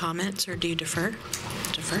you have comments or do you defer?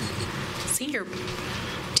 Defer. Senior,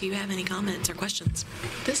 do you have any comments or questions?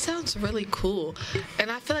 This sounds really cool.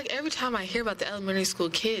 And I feel like every time I hear about the elementary school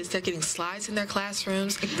kids, they're getting slides in their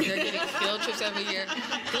classrooms, they're getting field trips every year.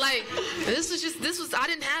 Like, I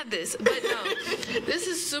didn't have this, but no, this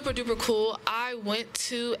is super duper cool. I went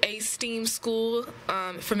to a STEAM school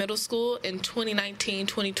for middle school in 2019,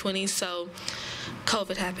 2020, so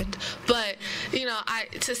COVID happened. But, you know,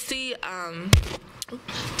 to see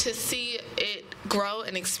it grow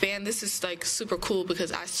and expand, this is like super cool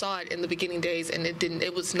because I saw it in the beginning days and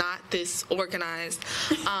it was not this organized.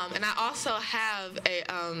 And I also have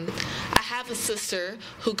a sister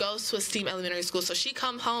who goes to a STEAM elementary school, so she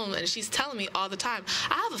comes home and she's telling me all the time,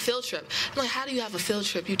 I have a field trip. I'm like, how do you have a field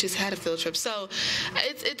trip? You just had a field trip. So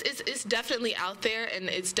it's definitely out there and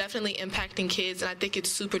it's definitely impacting kids, and I think it's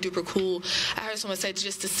super duper cool. I heard someone say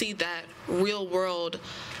just to see that real world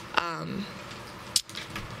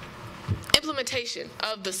implementation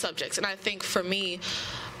of the subjects. And I think for me,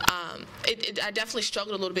 I definitely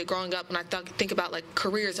struggled a little bit growing up when I think about like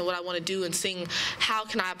careers and what I want to do and seeing how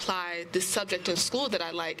can I apply this subject in school that I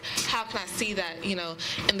like, how can I see that, you know,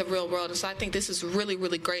 in the real world. And so I think this is really,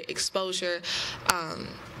 really great exposure.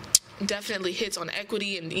 Definitely hits on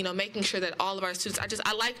equity and, you know, making sure that all of our students,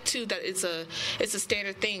 I like too that it's a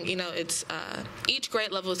standard thing, you know, it's each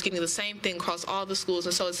grade level is getting the same thing across all the schools,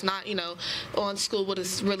 and so it's not, you know, on school what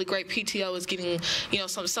is really great PTO is getting, you know,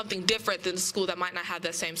 something different than the school that might not have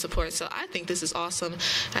that same support. So I think this is awesome.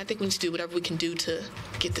 I think we need to do whatever we can do to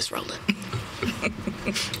get this rolling.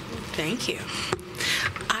 Thank you.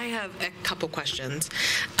 I have a couple questions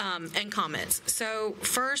and comments. So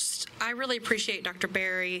first, I really appreciate, Dr.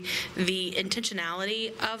 Berry, the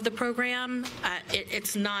intentionality of the program.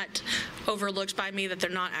 It's not overlooked by me that they're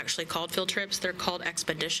not actually called field trips. They're called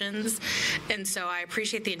expeditions. And so I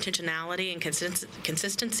appreciate the intentionality and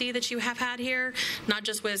consistency that you have had here, not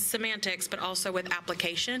just with semantics, but also with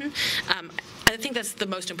application. I think that's the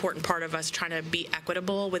most important part of us trying to be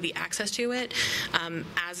equitable with the access to it.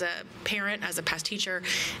 As a parent, as a past teacher,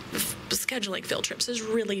 scheduling field trips is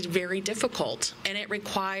really very difficult, and it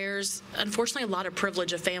requires, unfortunately, a lot of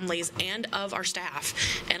privilege of families and of our staff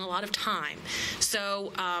and a lot of time.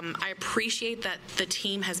 So I appreciate that the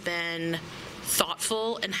team has been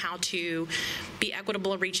thoughtful in how to be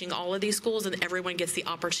equitable in reaching all of these schools, and everyone gets the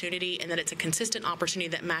opportunity, and that it's a consistent opportunity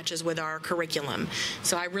that matches with our curriculum.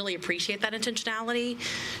 So I really appreciate that intentionality.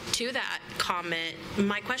 To that comment,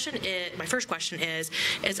 my first question is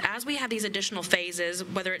as we have these additional phases,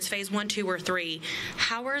 whether it's phase 1, 2, or 3,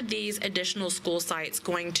 how are these additional school sites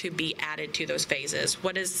going to be added to those phases?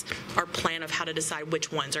 What is our plan of how to decide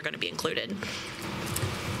which ones are going to be included?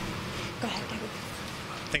 Go ahead, David.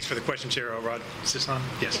 Thanks for the question, Chair Elrod. Is this on?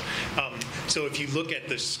 Yes. So if you look at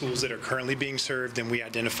the schools that are currently being served, and we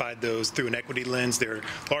identified those through an equity lens, they're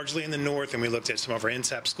largely in the north, and we looked at some of our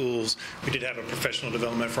NSAP schools. We did have a professional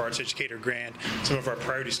development for arts educator grant, some of our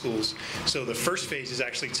priority schools. So the first phase is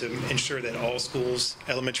actually to ensure that all schools,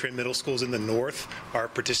 elementary and middle schools in the north, are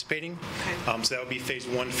participating. Okay. So that would be phase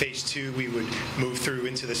 1. Phase 2, we would move through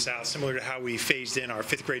into the south, similar to how we phased in our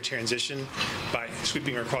 5th grade transition by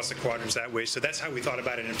sweeping across the quadrants that way. So that's how we thought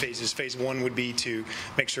about it in phases. Phase 1 would be to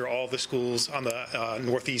make sure all the schools on the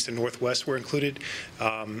northeast and northwest were included,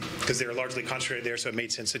 because they're largely concentrated there, so it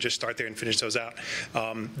made sense to just start there and finish those out.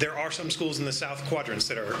 There are some schools in the south quadrants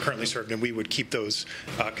that are currently served, and we would keep those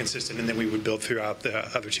consistent, and then we would build throughout the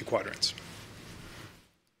other 2 quadrants.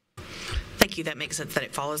 Thank you. That makes sense that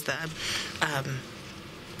it follows the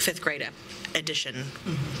 5th grade edition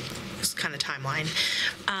kind of timeline.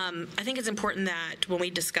 I think it's important that when we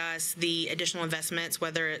discuss the additional investments,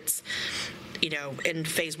 whether it's, you know, in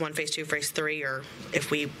phase 1, phase 2, phase 3, or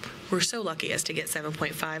if we were so lucky as to get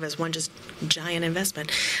 7.5 as one just giant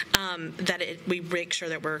investment, that we make sure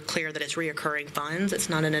that we're clear that it's reoccurring funds. It's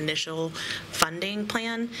not an initial funding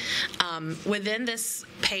plan. Within this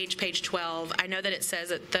page 12, I know that it says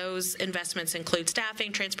that those investments include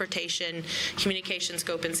staffing, transportation, communication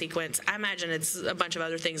scope and sequence. I imagine it's a bunch of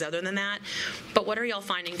other things other than that. But what are y'all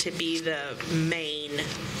finding to be the main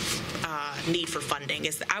need for funding?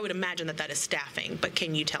 I would imagine that is staffing, but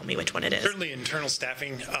can you tell me which one it is? Certainly internal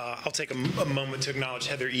staffing. I'll take a moment to acknowledge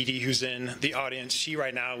Heather Eady, who's in the audience. She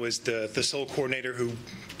right now is the sole coordinator who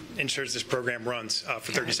ensures this program runs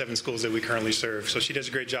for 37 schools that we currently serve. So she does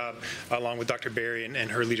a great job along with Dr. Berry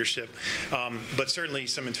and her leadership. But certainly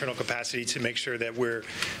some internal capacity to make sure that we're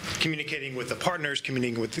communicating with the partners,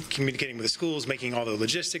 communicating with the schools, making all the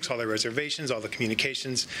logistics, all the reservations, all the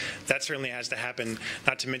communications. That certainly has to happen,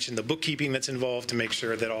 not to mention the bookkeeping that's involved to make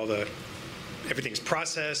sure that all the everything's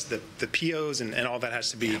processed, the POs and all that has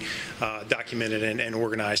to be documented and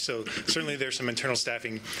organized. So certainly there's some internal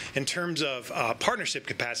staffing. In terms of partnership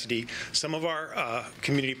capacity, some of our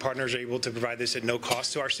community partners are able to provide this at no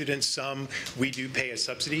cost to our students. Some we do pay a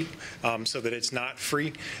subsidy so that it's not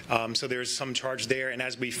free. So there's some charge there. And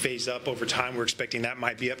as we phase up over time, we're expecting that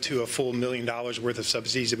might be up to a full $1 million worth of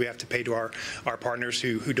subsidies that we have to pay to our partners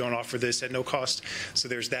who don't offer this at no cost. So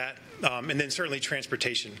there's that. And then certainly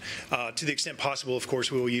transportation. To the extent possible, of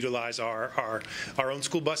course, we will utilize our own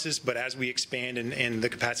school buses, but as we expand in the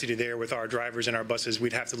capacity there with our drivers and our buses,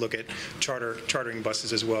 we'd have to look at chartering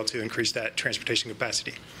buses as well to increase that transportation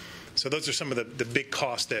capacity. So those are some of the big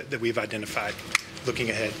costs that we've identified looking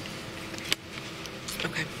ahead.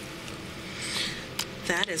 Okay.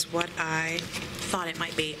 That is what I thought it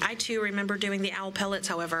might be. I, too, remember doing the owl pellets.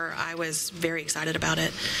 However, I was very excited about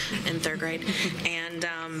it in third grade. And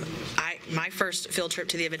my first field trip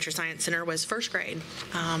to the Adventure Science Center was first grade,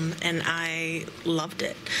 and I loved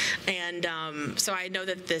it. And so I know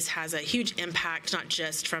that this has a huge impact, not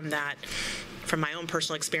just from my own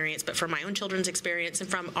personal experience, but from my own children's experience and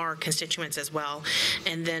from our constituents as well.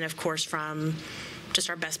 And then, of course, from just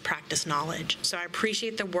our best practice knowledge. So I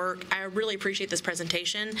appreciate the work. I really appreciate this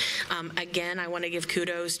presentation. Again, I want to give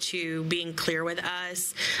kudos to being clear with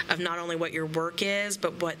us of not only what your work is,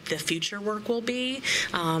 but what the future work will be,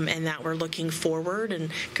 and that we're looking forward and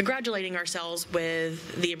congratulating ourselves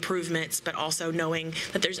with the improvements, but also knowing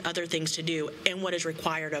that there's other things to do and what is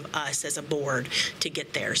required of us as a board to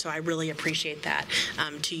get there. So I really appreciate that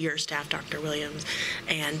to your staff, Dr. Williams,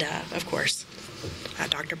 and of course,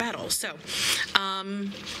 Dr. Battle. So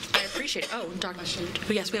I appreciate it. Oh,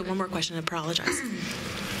 yes, we have one more question. I apologize.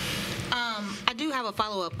 I do have a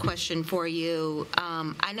follow-up question for you.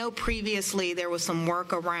 I know previously there was some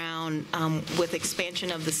work around with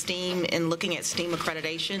expansion of the STEAM and looking at STEAM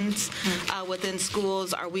accreditations within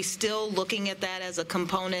schools. Are we still looking at that as a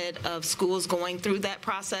component of schools going through that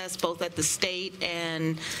process, both at the state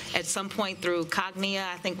and at some point through Cognia,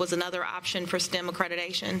 I think was another option for STEM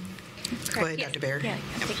accreditation? Go ahead, Dr. Baird. Yeah,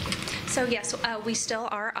 thank you. So yes, we still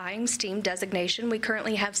are eyeing STEAM designation. We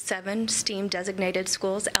currently have 7 STEAM designated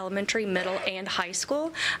schools, elementary, middle, and high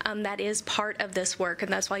school. That is part of this work,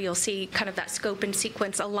 and that's why you'll see kind of that scope and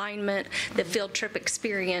sequence alignment, the field trip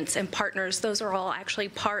experience, and partners. Those are all actually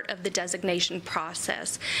part of the designation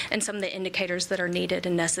process and some of the indicators that are needed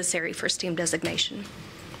and necessary for STEAM designation.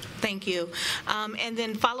 Thank you. And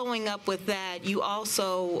then following up with that, you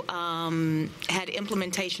also had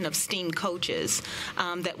implementation of STEAM coaches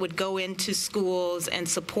that would go into schools and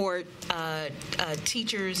support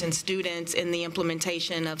teachers and students in the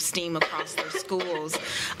implementation of STEAM across their schools.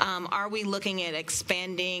 Are we looking at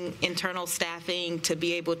expanding internal staffing to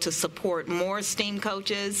be able to support more STEAM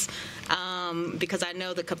coaches? Because I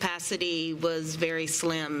know the capacity was very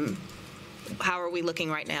slim. How are we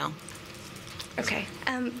looking right now? Okay,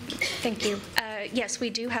 thank you. Yes, we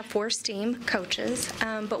do have 4 STEAM coaches,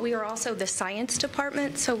 but we are also the science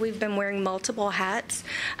department, so we've been wearing multiple hats.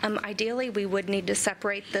 Ideally, we would need to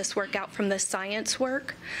separate this work out from the science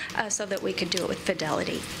work so that we could do it with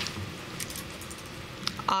fidelity.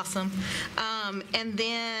 Awesome. And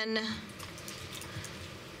then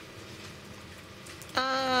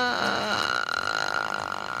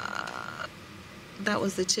that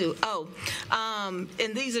was the 2.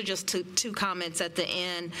 And these are just two comments at the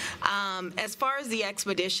end. As far as the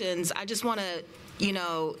expeditions, I just want to,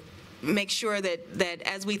 make sure that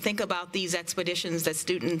as we think about these expeditions that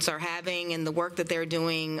students are having and the work that they're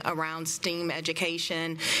doing around STEAM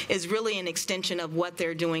education is really an extension of what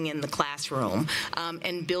they're doing in the classroom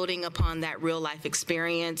and building upon that real life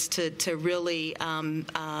experience to really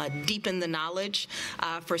deepen the knowledge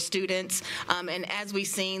for students. And as we've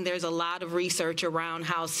seen, there's a lot of research around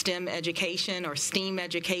how STEM education or STEAM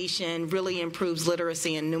education really improves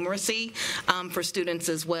literacy and numeracy for students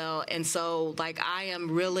as well. And so,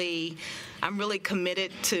 I'm really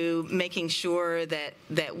committed to making sure that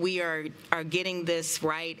we are getting this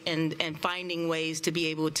right and finding ways to be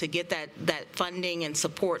able to get that funding and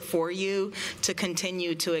support for you to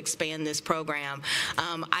continue to expand this program.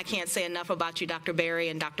 I can't say enough about you, Dr. Berry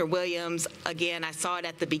and Dr. Williams. Again, I saw it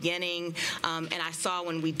at the beginning, and I saw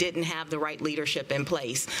when we didn't have the right leadership in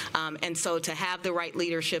place. And so to have the right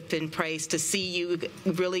leadership in place, to see you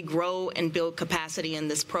really grow and build capacity in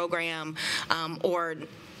this program, or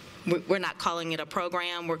we're not calling it a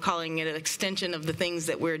program, we're calling it an extension of the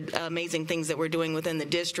amazing things that we're doing within the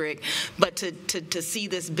district. But to see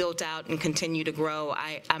this built out and continue to grow,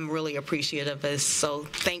 I'm really appreciative of this. So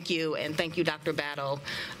thank you, and thank you, Dr. Battle,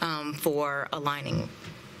 for aligning.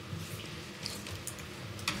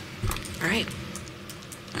 All right.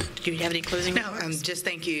 do you have any closing remarks? Just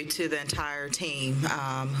thank you to the entire team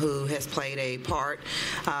who has played a part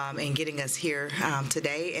in getting us here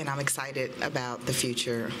today, and I'm excited about the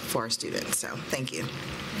future for our students. So thank you.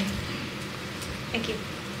 Thank you.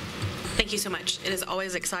 Thank you so much. It is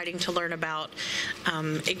always exciting to learn about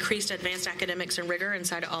increased advanced academics and rigor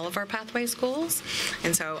inside all of our pathway schools,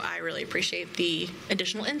 and so I really appreciate the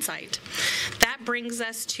additional insight. That brings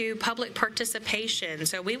us to public participation.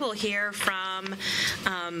 So we will hear from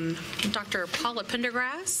Dr. Paula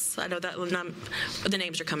Pendergrass. I know that the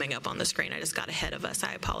names are coming up on the screen. I just got ahead of us.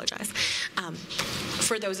 I apologize.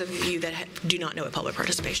 For those of you that do not know what public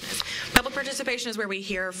participation is, public participation is where we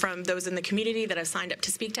hear from those in the community that have signed up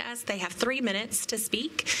to speak to us. They have 3 minutes to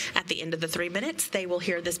speak. At the end of the 3 minutes, they will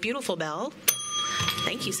hear this beautiful bell.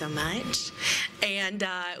 Thank you so much. And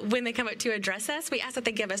when they come up to address us, we ask that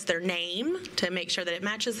they give us their name to make sure that it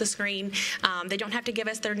matches the screen. They don't have to give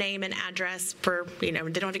us their name and address for, they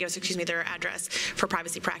don't have to give us, their address for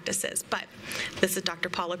privacy practices. But this is Dr.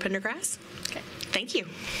 Paula Pendergrass. Okay. Thank you.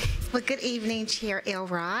 Well, good evening, Chair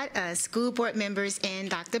Elrod, school board members, and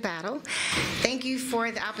Dr. Battle. Thank you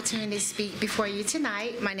for the opportunity to speak before you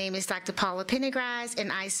tonight. My name is Dr. Paula Pendergrass,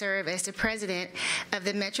 and I serve as the president of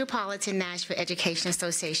the Metropolitan Nashville Education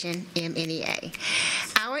Association, MNEA.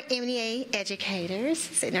 Our MNEA educators,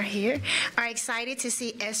 sitting right here, are excited to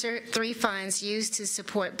see ESSER 3 funds used to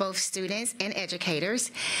support both students and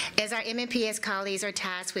educators. As our MNPS colleagues are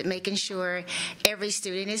tasked with making sure every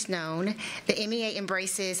student is known, the MNEA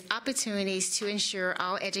embraces opportunities to ensure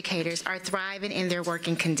all educators are thriving in their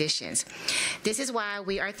working conditions. This is why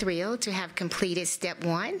we are thrilled to have completed step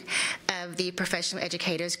 1 of the Professional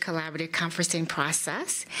Educators Collaborative Conferencing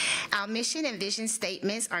process. Our mission and vision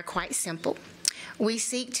statements are quite simple. We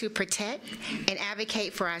seek to protect and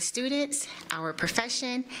advocate for our students, our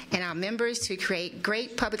profession, and our members to create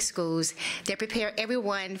great public schools that prepare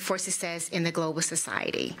everyone for success in the global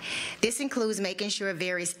society. This includes making sure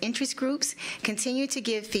various interest groups continue to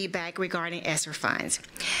give feedback regarding ESSER funds.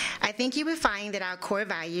 I think you will find that our core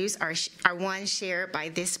values are one shared by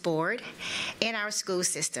this board and our school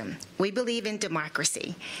system. We believe in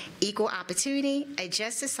democracy, equal opportunity, a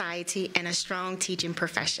just society, and a strong teaching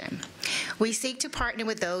profession. We seek to partner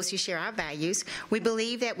with those who share our values. We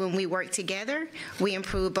believe that when we work together, we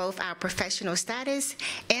improve both our professional status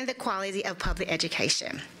and the quality of public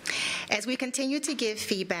education. As we continue to give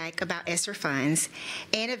feedback about ESSER funds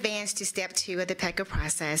and advance to step 2 of the PECA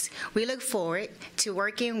process, we look forward to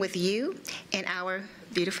working with you and our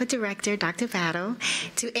beautiful director, Dr. Battle,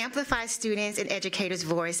 to amplify students' and educators'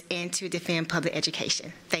 voice and to defend public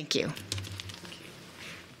education. Thank you.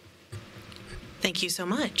 Thank you so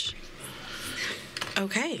much.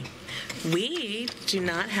 Okay. We do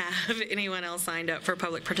not have anyone else signed up for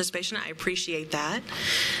public participation. I appreciate that.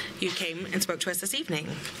 You came and spoke to us this evening.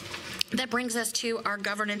 That brings us to our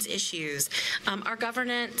governance issues. Our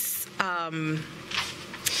governance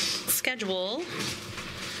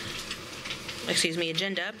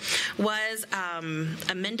agenda was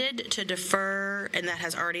amended to defer, and that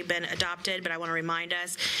has already been adopted, but I want to remind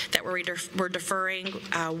us that we're deferring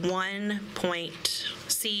 1.c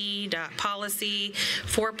policy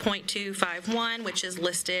 4.251, which is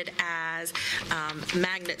listed as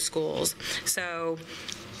magnet schools. So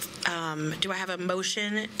do I have a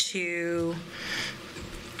motion to...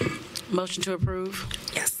 Motion to approve?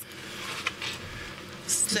 Yes.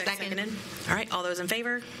 Seconded. All right, all those in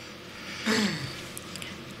favor?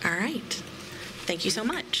 All right. Thank you so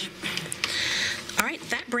much. All right,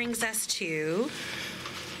 that brings us to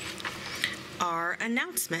our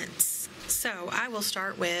announcements. So I will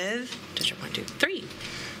start with District 1, 2, 3.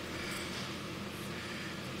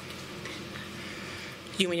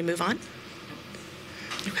 You want me to move on?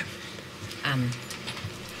 Okay.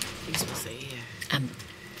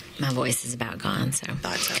 My voice is about gone, so.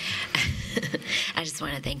 Thought so. I just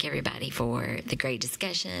want to thank everybody for the great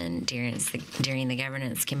discussion during the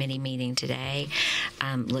governance committee meeting today.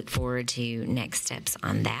 Look forward to next steps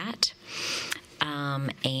on that.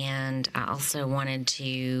 And I also wanted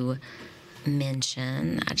to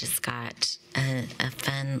mention, I just got a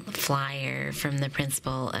fun flyer from the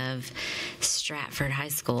principal of Stratford High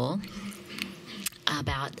School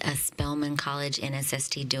about a Spelman College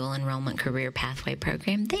NSST dual enrollment career pathway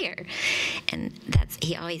program there. And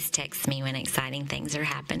he always texts me when exciting things are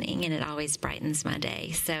happening, and it always brightens my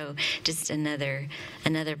day. So just another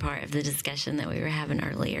part of the discussion that we were having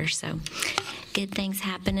earlier. So good things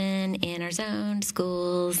happening in our zone,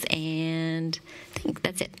 schools, and I think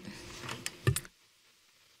that's it.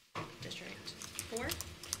 District 4.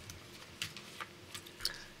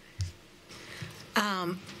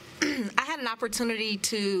 I had an opportunity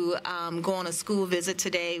to go on a school visit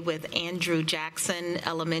today with Andrew Jackson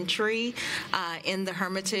Elementary in the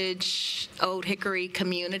Hermitage Old Hickory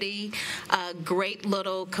community. A great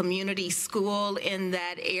little community school in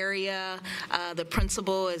that area. The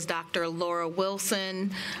principal is Dr. Laura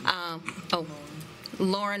Wilson.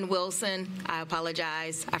 Lauren Wilson, I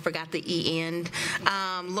apologize, I forgot the E end.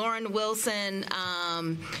 Lauren Wilson,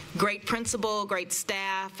 great principal, great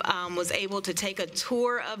staff, was able to take a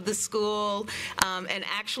tour of the school and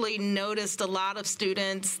actually noticed a lot of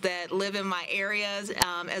students that live in my areas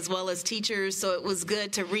as well as teachers, so it was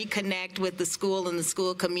good to reconnect with the school and the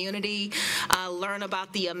school community, learn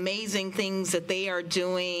about the amazing things that they are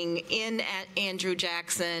doing at Andrew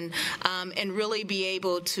Jackson, and really be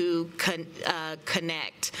able to connect.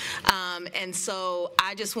 And so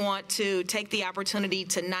I just want to take the opportunity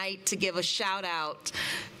tonight to give a shout out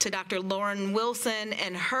to Dr. Lauren Wilson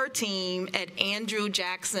and her team at Andrew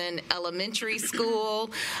Jackson Elementary School,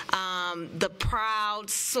 the proud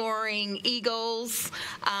soaring eagles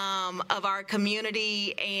of our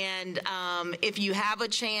community. And if you have a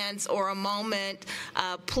chance or a moment,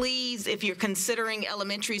 please, if you're considering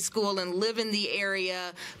elementary school and live in the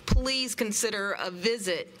area, please consider a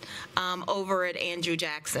visit over at Andrew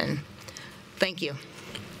Jackson. Thank you.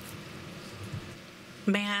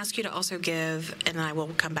 May I ask you to also give, and I will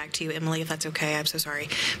come back to you, Emily, if that's okay. I'm so sorry.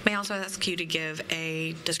 May I also ask you to give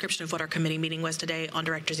a description of what our committee meeting was today on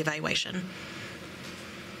director's evaluation?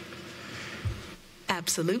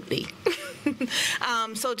 Absolutely.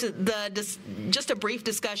 So just a brief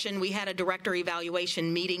discussion, we had a director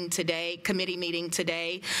evaluation meeting today, committee meeting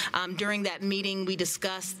today. During that meeting, we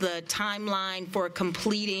discussed the timeline for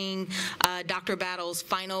completing Dr. Battle's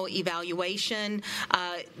final evaluation.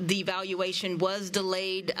 The evaluation was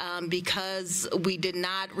delayed because we did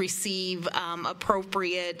not receive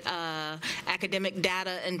appropriate academic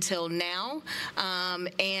data until now.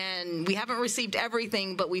 And we haven't received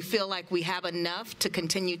everything, but we feel like we have enough to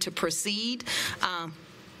continue to proceed. Make sure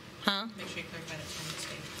you clarify that from the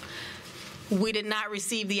state. We did not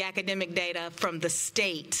receive the academic data from the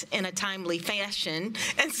state in a timely fashion,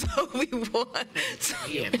 and so we want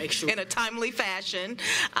make sure in a timely fashion,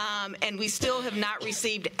 and we still have not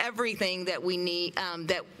received everything that we need,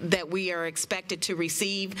 that we are expected to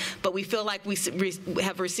receive, but we feel like we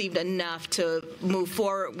have received enough to move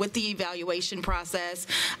forward with the evaluation process.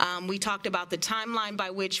 We talked about the timeline by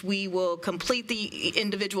which we will complete, the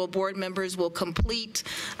individual board members will complete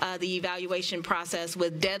the evaluation process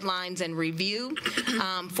with deadlines and review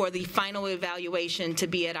for the final evaluation to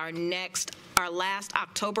be at our last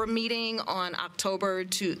October meeting on October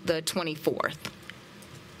to the 24th.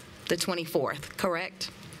 The 24th, correct?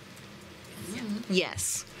 Yeah.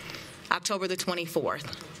 Yes, October the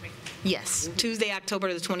 24th. Yes, Tuesday,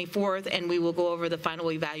 October the 24th, and we will go over the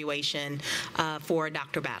final evaluation for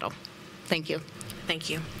Dr. Battle. Thank you. Thank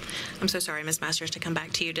you. I'm so sorry, Ms. Masters, to come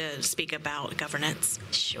back to you to speak about governance.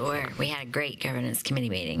 Sure. We had a great governance committee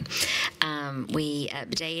meeting. We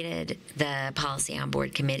updated the policy on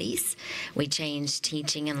board committees. We changed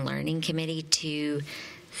teaching and learning committee to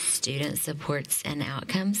student supports and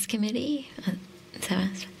outcomes committee.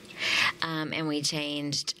 And we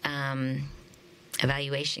changed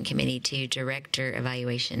evaluation committee to director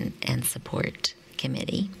evaluation and support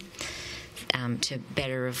committee. To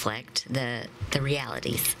better reflect the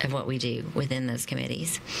realities of what we do within those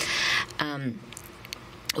committees.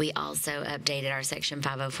 We also updated our Section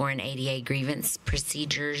 504 and ADA grievance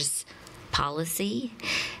procedures policy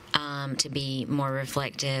to be more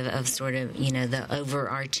reflective of sort of, the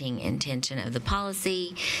overarching intention of the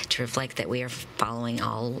policy, to reflect that we are following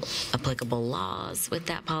all applicable laws with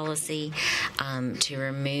that policy, to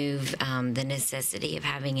remove the necessity of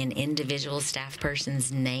having an individual staff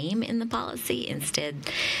person's name in the policy, instead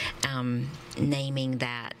naming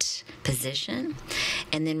that position,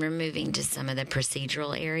 and then removing just some of the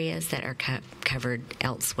procedural areas that are covered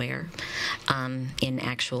elsewhere in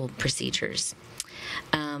actual procedures.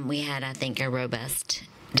 We had, I think, a robust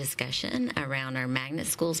discussion around our magnet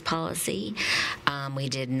schools policy. We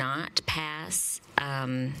did not pass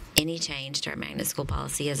any change to our magnet school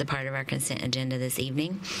policy as a part of our consent agenda this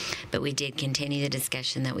evening, but we did continue the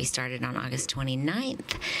discussion that we started on August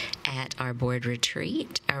 29th at our board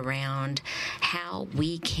retreat around how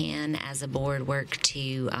we can, as a board, work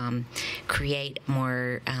to create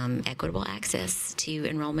more equitable access to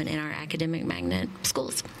enrollment in our academic magnet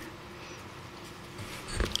schools.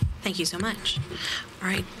 Thank you so much. All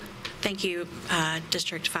right. Thank you,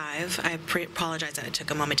 District 5. I apologize that it took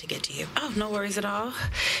a moment to get to you. Oh, no worries at all.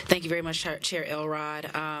 Thank you very much, Chair Elrod.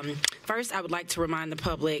 First, I would like to remind the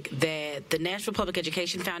public that the Nashville Public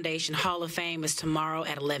Education Foundation Hall of Fame is tomorrow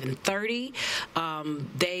at 11:30.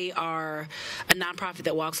 They are a nonprofit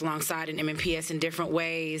that walks alongside an MNPS in different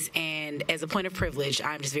ways, and as a point of privilege,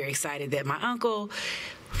 I'm just very excited that my uncle,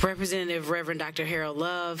 Representative Reverend Dr. Harold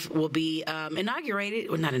Love, will be will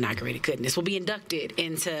be inducted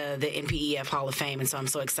into the NPEF Hall of Fame, and so I'm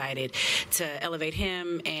so excited to elevate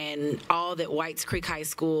him and all that Whites Creek High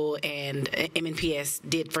School and MNPS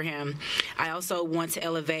did for him. I also want to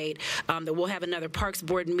elevate that we'll have another Parks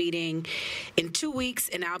Board meeting in 2 weeks,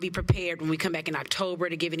 and I'll be prepared when we come back in October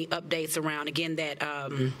to give any updates around, again, that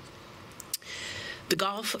the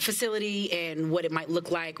golf facility and what it might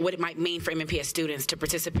look like, what it might mean for MNPS students to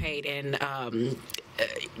participate and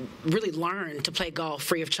really learn to play golf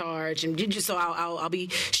free of charge. And just so I'll be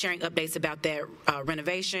sharing updates about that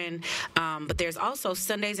renovation. But there's also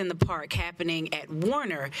Sundays in the Park happening at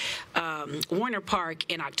Warner Park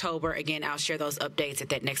in October. Again, I'll share those updates at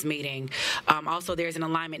that next meeting. Also, there's an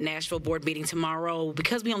Alignment Nashville board meeting tomorrow.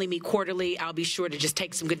 Because we only meet quarterly, I'll be sure to just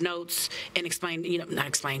take some good notes and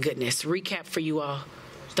recap for you all.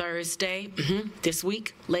 Thursday, this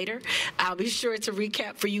week, later. I'll be sure to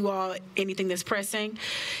recap for you all anything that's pressing.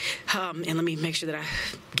 And let me make sure that I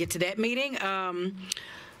get to that meeting.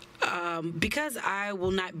 Because I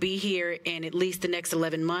will not be here in at least the next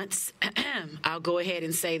 11 months, I'll go ahead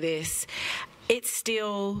and say this.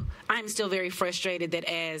 I'm still very frustrated that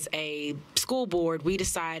as a school board, we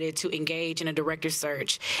decided to engage in a director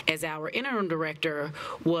search as our interim director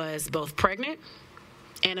was both pregnant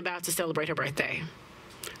and about to celebrate her birthday.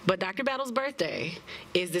 But Dr. Battle's birthday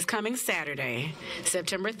is this coming Saturday,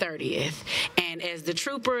 September 30th. And as the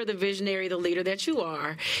trooper, the visionary, the leader that you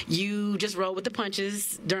are, you just rolled with the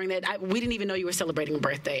punches during that. We didn't even know you were celebrating a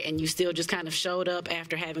birthday, and you still just kind of showed up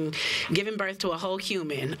after having given birth to a whole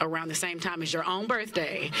human around the same time as your own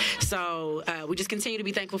birthday. So we just continue to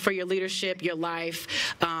be thankful for your leadership, your life,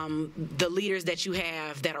 the leaders that you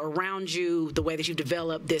have that are around you, the way that you've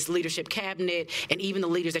developed this leadership cabinet, and even the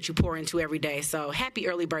leaders that you pour into every day. So happy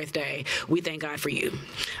early birthday. We thank God for you.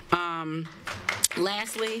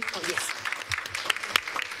 Lastly,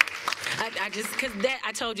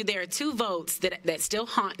 I told you there are 2 votes that still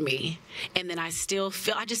haunt me, and then I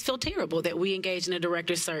just feel terrible that we engaged in a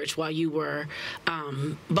director search while you were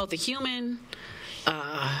both a human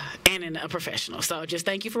and a professional. So just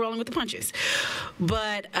thank you for rolling with the punches.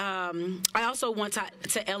 But I also want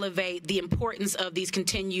to elevate the importance of these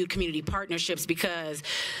continued community partnerships, because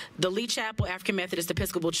the Lee Chapel African Methodist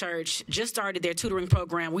Episcopal Church just started their tutoring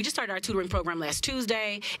program. We just started our tutoring program last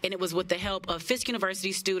Tuesday, and it was with the help of Fisk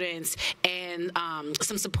University students and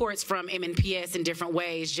some supports from MNPS in different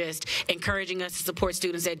ways, just encouraging us to support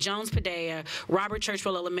students at Jones Padea, Robert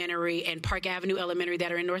Churchwell Elementary, and Park Avenue Elementary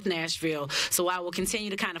that are in North Nashville. So I will continue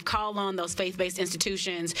to kind of call on those faith-based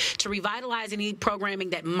institutions to revitalize any programming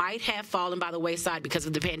that might have fallen by the wayside because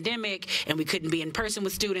of the pandemic and we couldn't be in person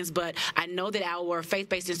with students. But I know that our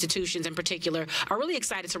faith-based institutions in particular are really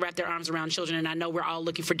excited to wrap their arms around children, and I know we're all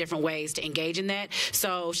looking for different ways to engage in that.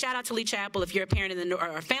 So shout out to Lee Chapel. If you're a parent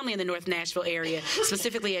or a family in the North Nashville area,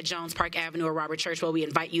 specifically at Jones Park Avenue or Robert Churchwell, we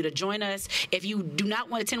invite you to join us. If you do not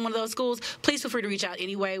want to attend one of those schools, please feel free to reach out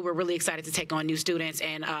anyway. We're really excited to take on new students,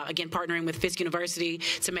 and again, partnering with Fisk University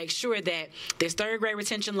to make sure that this third grade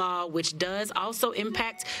retention law, which does also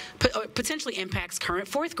potentially impacts current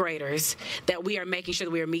 4th graders, that we are making sure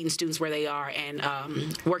that we are meeting students where they are and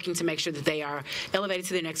working to make sure that they are elevated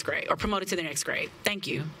to their next grade or promoted to their next grade. Thank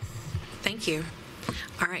you. Thank you.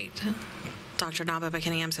 All right. Dr.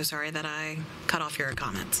 Naba-McKinney, I'm so sorry that I cut off your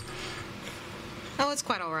comments. Oh, it's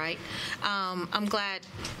quite all right. I'm glad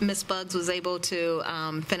Ms. Buggs was able to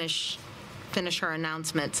finish her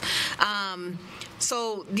announcements.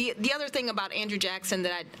 So the other thing about Andrew Jackson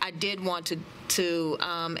that I did want to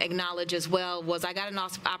acknowledge as well was I got an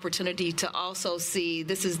opportunity to also see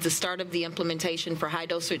this is the start of the implementation for high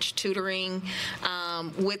dosage tutoring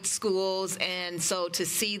with schools, and so to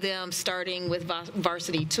see them starting with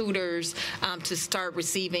varsity tutors to start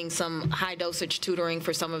receiving some high dosage tutoring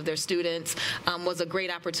for some of their students was a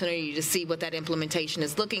great opportunity to see what that implementation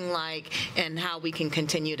is looking like and how we can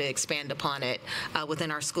continue to expand upon it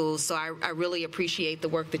within our schools. So I really appreciate the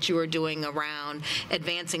work that you are doing around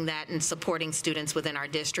advancing that and supporting students within our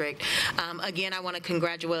district. Again, I want to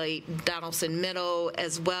congratulate Donaldson Middle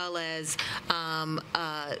as well as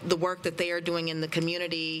the work that they are doing in the community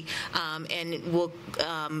community, and we'll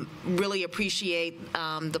really appreciate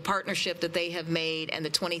the partnership that they have made and the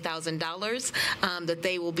 $20,000 that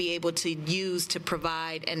they will be able to use to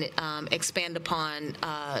provide and expand upon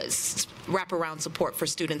wraparound support for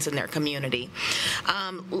students in their community.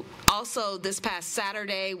 Also, this past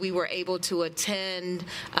Saturday, we were able to attend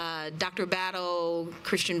Dr. Battle,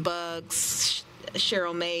 Christian Buggs,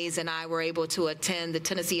 Cheryl Mays, and I were able to attend the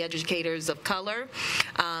Tennessee Educators of Color.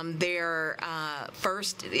 Their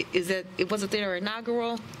first, was it their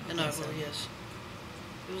inaugural? Inaugural, yes.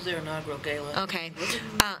 It was their inaugural gala. Okay.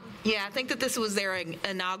 Yeah, I think that this was their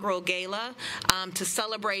inaugural gala to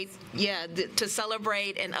celebrate, to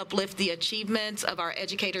celebrate and uplift the achievements of our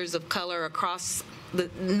educators of color across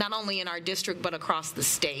not only in our district but across the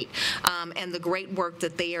state, and the great work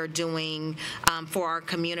that they are doing for our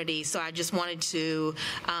community. So I just wanted to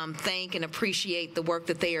thank and appreciate the work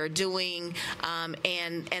that they are doing,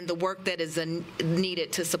 and the work that is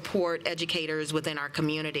needed to support educators within our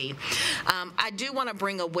community. I do want to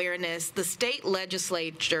bring awareness. The state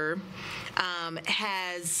legislature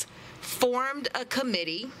has formed a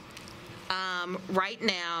committee right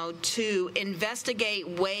now to investigate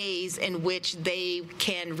ways in which they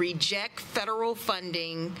can reject federal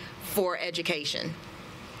funding for education.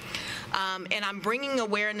 And I'm bringing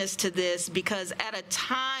awareness to this because at a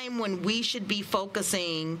time when we should be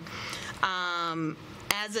focusing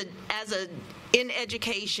in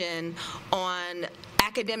education on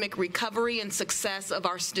academic recovery and success of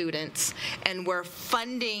our students, and where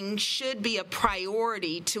funding should be a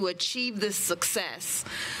priority to achieve this success,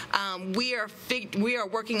 we are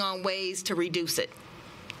working on ways to reduce it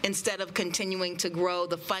instead of continuing to grow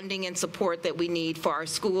the funding and support that we need for our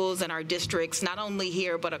schools and our districts, not only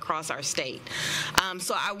here but across our state.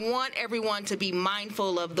 So I want everyone to be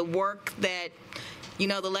mindful of the work that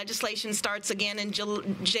the legislation starts again in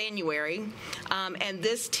January, and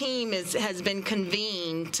this team has been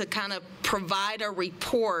convened to kind of provide a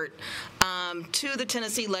report to the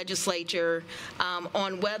Tennessee legislature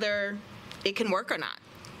on whether it can work or not.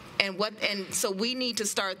 And so we need to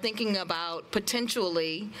start thinking about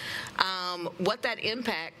potentially what that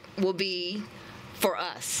impact will be for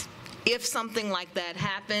us if something like that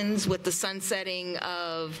happens with the sunsetting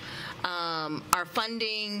of our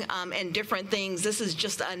funding and different things. This is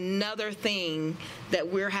just another thing that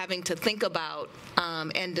we're having to think about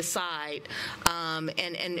and decide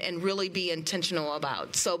and really be intentional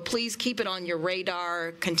about. So please keep it on your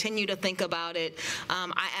radar. Continue to think about it.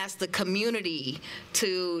 I ask the community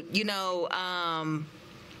to,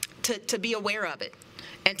 to be aware of it,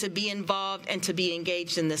 and to be involved and to be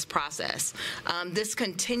engaged in this process. This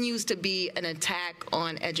continues to be an attack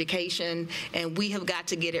on education, and we have got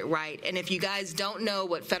to get it right. And if you guys don't know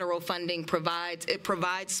what federal funding provides, it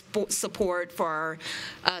provides support for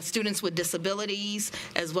our students with disabilities,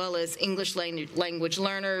 as well as English language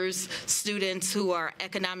learners, students who are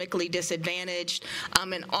economically disadvantaged,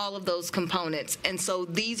 and all of those components. And so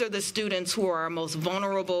these are the students who are most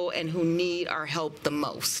vulnerable and who need our help the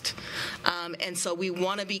most. And so we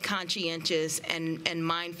want to be conscientious and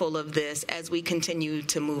mindful of this as we continue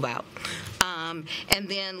to move out. And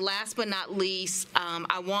then last but not least,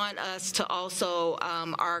 I want us to also,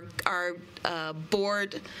 our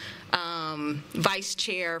board vice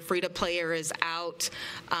chair, Frida Player, is out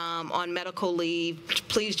on medical leave.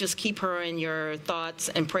 Please just keep her in your thoughts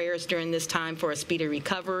and prayers during this time for a speedy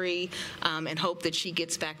recovery, and hope that she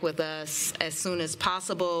gets back with us as soon as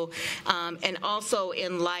possible. And also,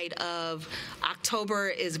 in light of October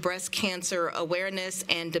is Breast Cancer Awareness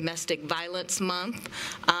and Domestic Violence Month,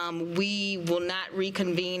 we will not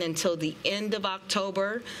reconvene until the end of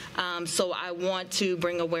October. So I want to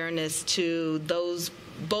bring awareness to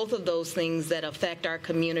both of those things that affect our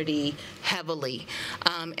community heavily,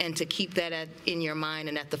 and to keep that in your mind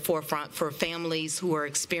and at the forefront for families who are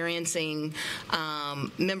experiencing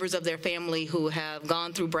members of their family who have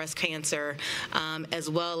gone through breast cancer, as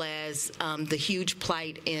well as the huge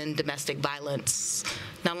plight in domestic violence,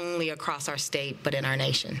 not only across our state but in our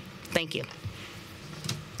nation. Thank you.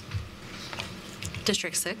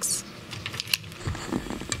 District 6.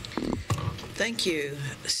 Thank you.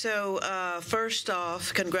 So first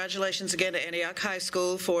off, congratulations again to Antioch High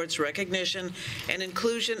School for its recognition and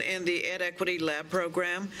inclusion in the Ed Equity Lab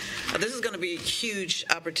program. This is going to be a huge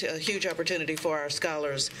opportunity for our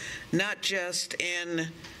scholars, not just in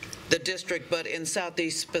the district, but in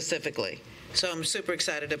Southeast specifically. So I'm super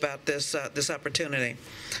excited about this opportunity.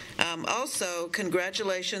 Also,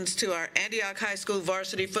 congratulations to our Antioch High School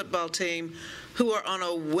varsity football team, who are on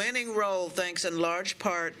a winning roll thanks in large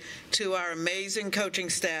part to our amazing coaching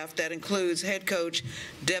staff that includes head coach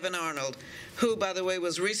Devin Arnold, who, by the way,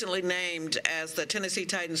 was recently named as the Tennessee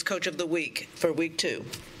Titans Coach of the Week for Week 2.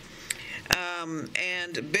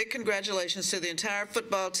 And big congratulations to the entire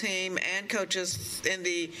football team and coaches in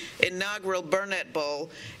the inaugural Burnett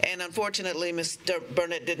Bowl. And unfortunately, Mr.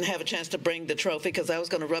 Burnett didn't have a chance to bring the trophy, because I was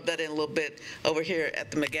going to rub that in a little bit over here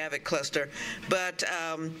at the McGavick cluster. But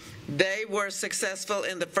they were successful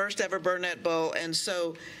in the first ever Burnett Bowl. And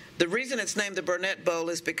so the reason it's named the Burnett Bowl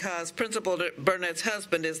is because Principal Burnett's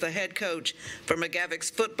husband is the head coach for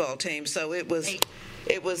McGavick's football team. So it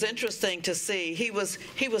was interesting to see. He was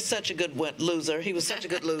such a good loser. He was such a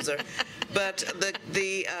good loser. But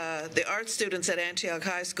the art students at Antioch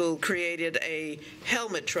High School created a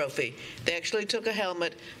helmet trophy. They actually took a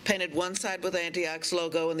helmet, painted one side with Antioch's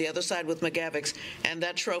logo and the other side with McGavick's, and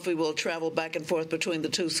that trophy will travel back and forth between the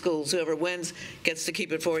two schools. Whoever wins gets to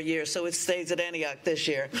keep it for a year. So it stays at Antioch this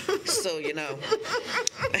year. So you know.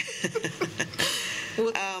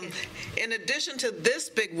 In addition to this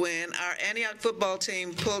big win, our Antioch football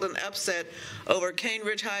team pulled an upset over Cane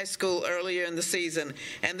Ridge High School earlier in the season.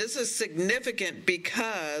 And this is significant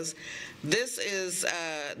because this is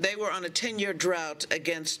they were on a 10-year drought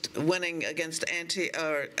winning against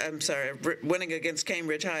Cane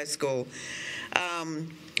Ridge High School.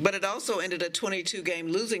 But it also ended a 22-game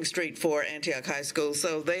losing streak for Antioch High School,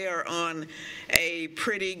 so they are on a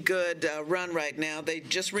pretty good run right now. They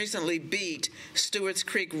just recently beat Stewart's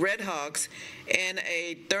Creek Redhawks in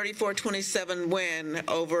a 34-27 win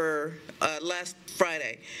over last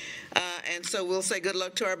Friday. And so we'll say good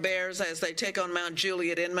luck to our Bears as they take on Mount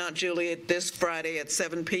Juliet in Mount Juliet this Friday at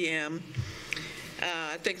 7 p.m.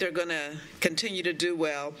 I think they're going to continue to do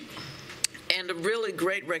well. And a really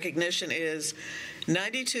great recognition is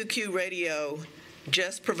 92Q Radio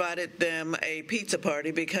just provided them a pizza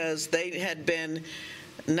party because they had been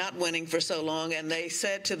not winning for so long, and they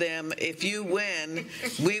said to them, if you win,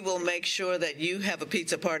 we will make sure that you have a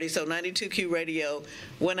pizza party. So 92Q Radio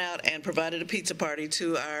went out and provided a pizza party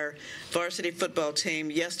to our varsity football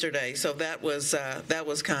team yesterday. So that was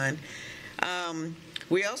kind.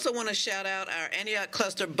 We also want to shout out our Antioch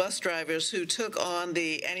cluster bus drivers who took on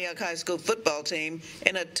the Antioch High School football team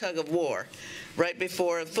in a tug of war right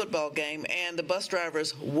before a football game, and the bus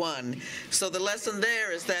drivers won. So the lesson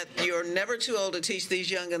there is that you're never too old to teach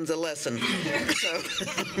these young'uns a lesson. So,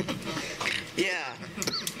 yeah.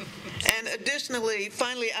 And additionally,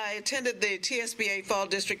 finally, I attended the TSBA Fall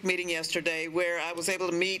District meeting yesterday, where I was able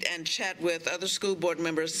to meet and chat with other school board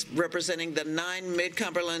members representing the 9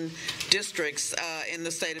 Mid-Cumberland districts in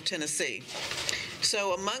the state of Tennessee.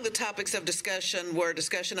 So among the topics of discussion were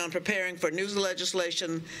discussion on preparing for new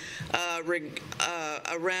legislation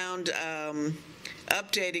around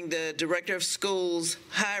updating the Director of Schools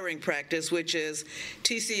hiring practice, which is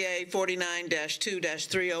TCA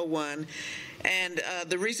 49-2-301. And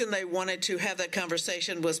the reason they wanted to have that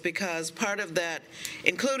conversation was because part of that,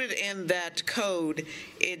 included in that code,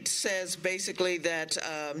 it says basically that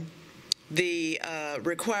the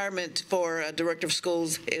requirement for a director of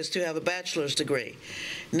schools is to have a bachelor's degree.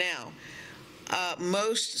 Now,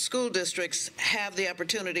 most school districts have the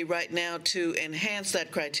opportunity right now to enhance that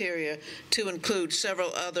criteria to include several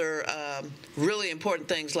other really important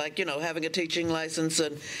things, like, you know, having a teaching license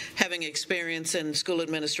and having experience in school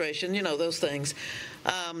administration, you know, those things.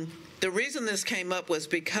 The reason this came up was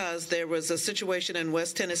because there was a situation in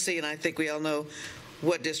West Tennessee, and I think we all know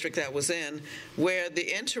what district that was in, where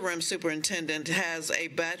the interim superintendent has a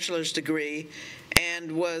bachelor's degree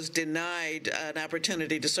and was denied an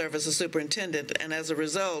opportunity to serve as a superintendent. And as a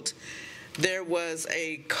result, there was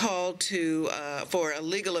a call to for a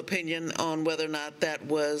legal opinion on whether or not that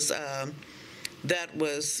was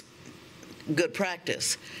good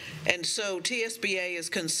practice. And so TSBA is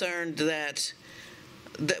concerned that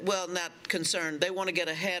well, not concerned. They want to get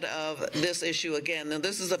ahead of this issue again. Now,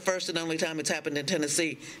 this is the first and only time it's happened in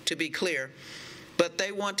Tennessee, to be clear. But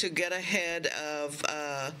they want to get ahead of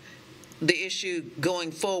the issue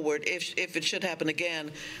going forward, if it should happen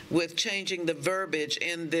again, with changing the verbiage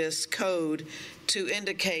in this code to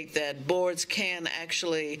indicate that boards can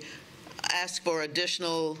actually ask for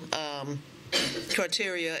additional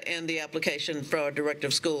criteria in the application for our director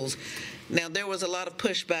of schools. Now, there was a lot of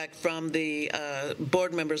pushback from the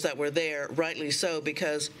board members that were there, rightly so,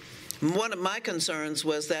 because one of my concerns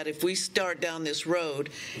was that if we start down this road,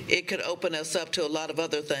 it could open us up to a lot of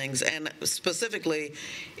other things. And specifically,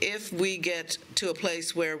 if we get to a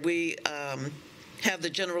place where we have the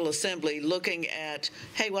General Assembly looking at,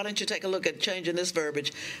 hey, why don't you take a look at changing this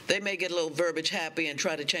verbiage? They may get a little verbiage happy and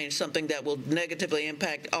try to change something that will negatively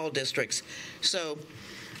impact all districts. So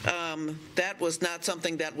that was not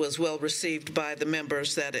something that was well received by the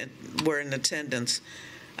members that were in attendance.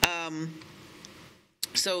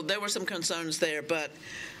 So there were some concerns there, but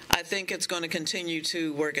I think it's going to continue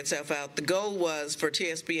to work itself out. The goal was for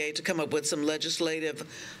TSBA to come up with some legislative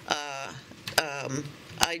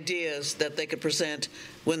ideas that they could present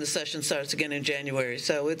when the session starts again in January.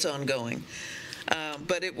 So it's ongoing.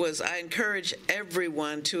 But I encourage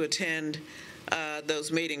everyone to attend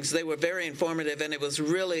those meetings. They were very informative, and it was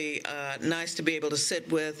really nice to be able to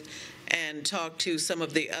sit with and talk to some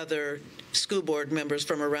of the other school board members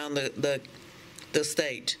from around the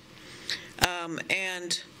state.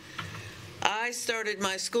 And I started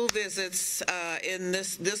my school visits in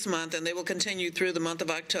this month, and they will continue through the month of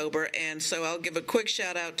October. And so I'll give a quick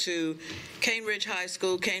shout out to Cane Ridge High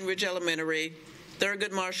School, Cane Ridge Elementary,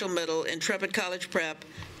 Thurgood Marshall Middle, Intrepid College Prep,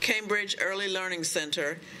 Cambridge Early Learning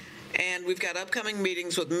Center, and we've got upcoming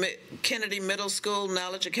meetings with Kennedy Middle School,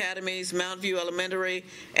 Knowledge Academies, Mount View Elementary,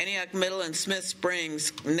 Antioch Middle, and Smith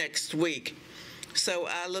Springs next week. So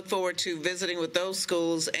I look forward to visiting with those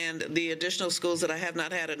schools and the additional schools that I have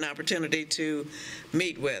not had an opportunity to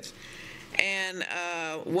meet with. And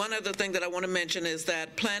one other thing that I want to mention is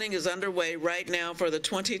that planning is underway right now for the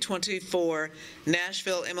 2024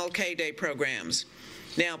 Nashville MLK Day programs.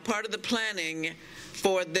 Now, part of the planning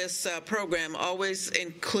for this program always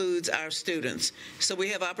includes our students. So we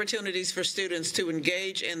have opportunities for students to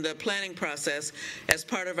engage in the planning process as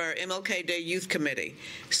part of our MLK Day Youth Committee.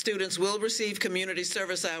 Students will receive community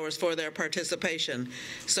service hours for their participation.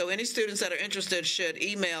 So any students that are interested should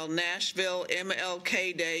email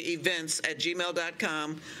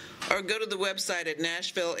NashvilleMLKDayEvents@gmail.com or go to the website at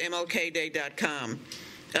NashvilleMLKDay.com.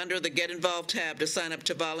 under the Get Involved tab to sign up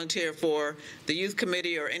to volunteer for the youth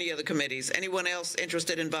committee or any other committees. Anyone else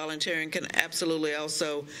interested in volunteering can absolutely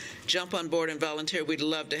also jump on board and volunteer. We'd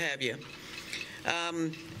love to have you.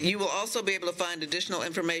 You will also be able to find additional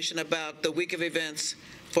information about the week of events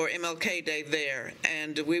for MLK Day there,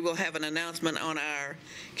 and we will have an announcement on our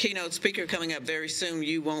keynote speaker coming up very soon.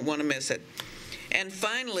 You won't want to miss it. And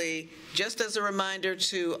finally, just as a reminder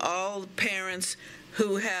to all parents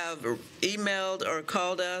who have emailed or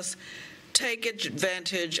called us, take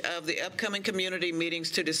advantage of the upcoming community meetings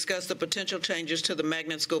to discuss the potential changes to the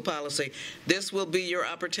magnet school policy. This will be your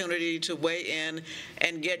opportunity to weigh in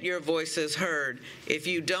and get your voices heard. If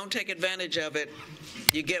you don't take advantage of it,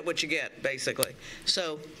 you get what you get, basically.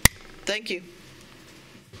 So, thank you.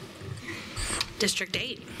 District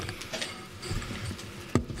 8.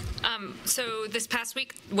 So this past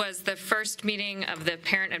week was the first meeting of the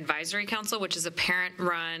Parent Advisory Council, which is a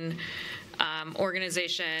parent-run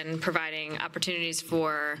organization providing opportunities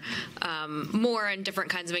for more and different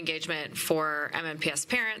kinds of engagement for MNPS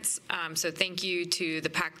parents. So thank you to the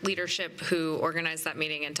PAC leadership who organized that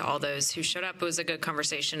meeting and to all those who showed up. It was a good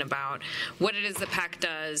conversation about what it is that PAC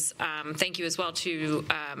does. Thank you as well to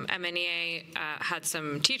MNEA, had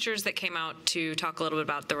some teachers that came out to talk a little bit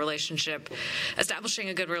about the relationship, establishing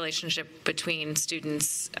a good relationship between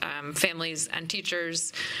students, families, and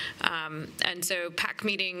teachers. And so PAC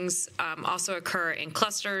meetings also occur in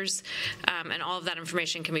clusters, and all of that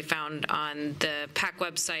information can be found on the PAC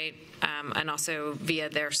website and also via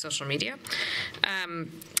their social media.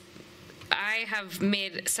 I have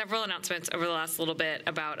made several announcements over the last little bit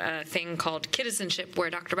about a thing called Kitizenship, where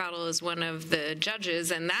Dr. Battle is one of the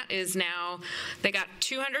judges, and that is now, they got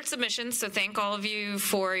 200 submissions, so thank all of you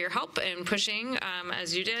for your help in pushing,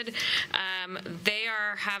 as you did. They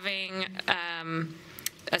are having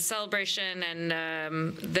a celebration and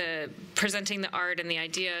the presenting the art and the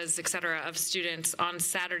ideas, et cetera, of students on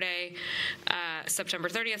Saturday, September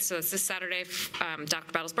 30th. So it's this Saturday,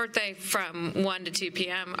 Dr. Battle's birthday, from 1 to 2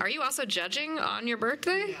 p.m. Are you also judging on your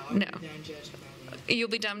birthday? No. You'll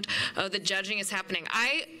be dumped. Oh, the judging is happening.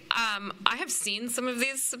 I have seen some of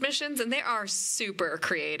these submissions, and they are super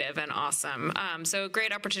creative and awesome. So a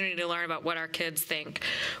great opportunity to learn about what our kids think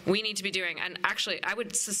we need to be doing. And actually, I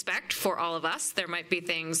would suspect for all of us, there might be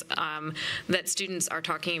things that students are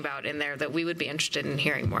talking about in there that we would be interested in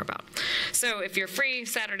hearing more about. So if you're free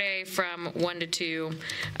Saturday from 1 to 2,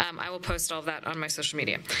 I will post all of that on my social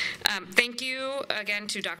media. Thank you again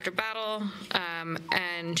to Dr. Battle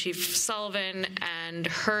and Chief Sullivan and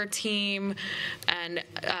her team and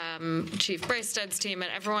Chief Bracestead's team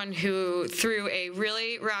and everyone who threw a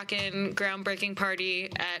really rockin', groundbreaking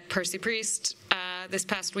party at Percy Priest this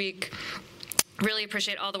past week. really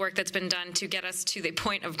appreciate all the work that's been done to get us to the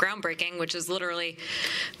point of groundbreaking, which is literally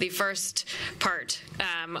the first part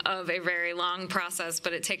of a very long process,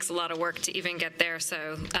 but it takes a lot of work to even get there.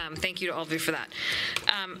 So thank you to all of you for that.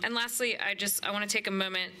 And lastly, I want to take a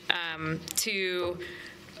moment to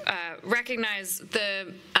recognize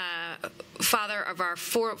the father of our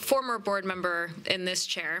former board member in this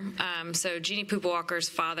chair. So Jeannie Poopa-Walker's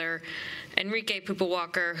father, Enrique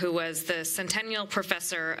Poopa-Walker, who was the Centennial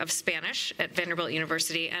Professor of Spanish at Vanderbilt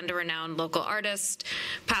University and a renowned local artist,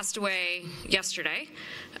 passed away yesterday.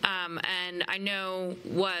 And I know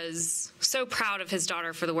was so proud of his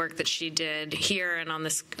daughter for the work that she did here and on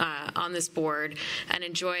this board, and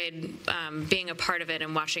enjoyed being a part of it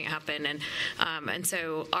and watching it happen. And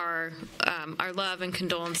so our love and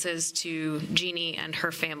condolences to Jeannie and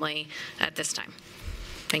her family at this time.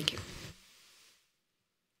 Thank you.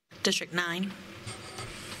 District 9.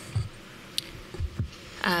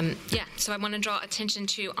 So I want to draw attention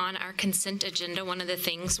to, on our consent agenda, one of the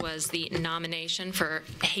things was the nomination for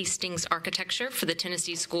Hastings Architecture for the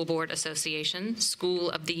Tennessee School Board Association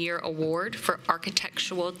School of the Year Award for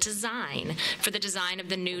Architectural Design for the design of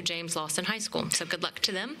the new James Lawson High School. So good luck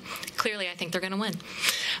to them. Clearly, I think they're going to win.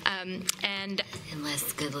 And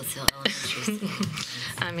unless Goodlettsville Elementary School.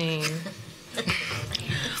 I mean,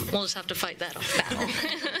 we'll just have to fight that battle.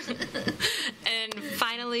 And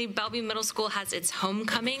finally, Bellevue Middle School has its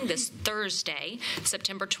homecoming this Thursday,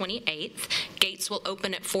 September 28th. Gates will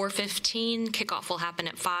open at 4:15. Kickoff will happen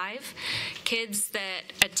at 5. Kids that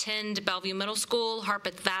attend Bellevue Middle School,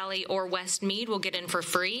 Harpeth Valley, or West Mead will get in for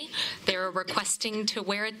free. They're requesting to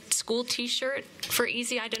wear a school T-shirt for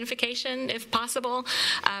easy identification, if possible.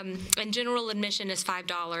 And general admission is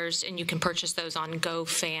 $5, and you can purchase those on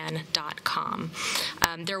gofan.com.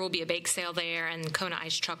 There will be a bake sale there, and Kona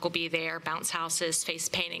Ice Truck will be there, bounce houses, face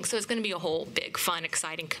painting. So it's going to be a whole big, fun,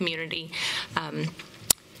 exciting community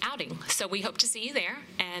outing. So we hope to see you there,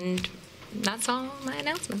 and that's all my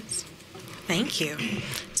announcements. Thank you.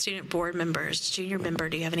 Student board members, junior member,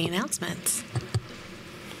 do you have any announcements?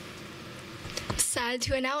 Sad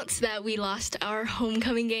to announce that we lost our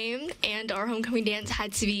homecoming game, and our homecoming dance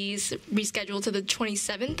had to be rescheduled to the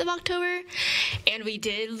 27th of October, and we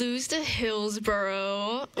did lose to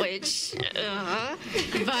Hillsborough, which,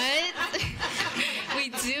 but we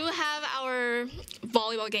do have our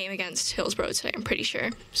volleyball game against Hillsborough today, I'm pretty sure.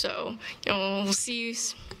 So, we'll see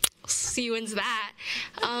who wins that.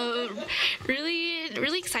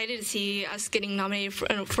 Really excited to see us getting nominated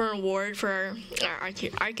for an award for our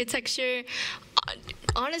architecture.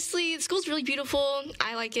 Honestly, the school's really beautiful.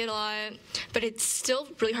 I like it a lot, but it's still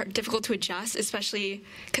really difficult to adjust, especially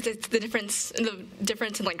because it's the difference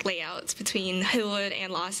in like layouts between Hillwood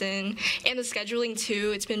and Lawson, and the scheduling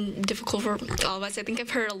too. It's been difficult for all of us. I think I've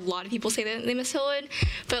heard a lot of people say that they miss Hillwood,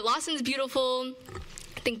 but Lawson's beautiful.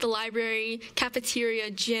 I think the library, cafeteria,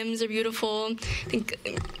 gyms are beautiful. I think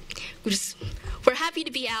we're happy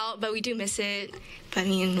to be out, but we do miss it. But I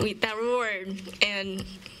mean, that reward and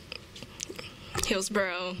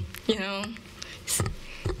Hillsborough,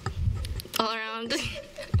 all around.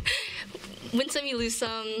 Win some, you lose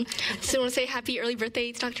some. So I want to say happy early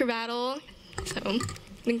birthday to Dr. Battle. So I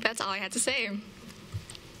think that's all I had to say.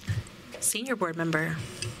 Senior board member.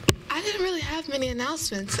 I didn't really have many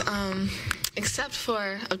announcements, except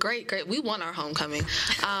for a great, we won our homecoming.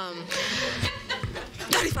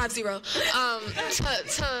 35-0.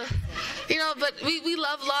 But we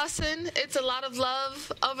love Lawson. It's a lot of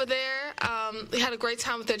love over there. We had a great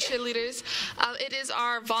time with their cheerleaders. It is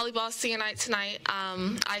our volleyball senior night tonight.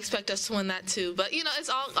 I expect us to win that too. But, it's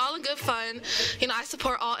all in good fun. I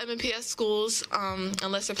support all MNPS schools,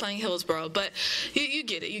 unless they're playing Hillsborough. But you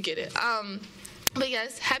get it. But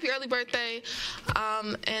yes, happy early birthday.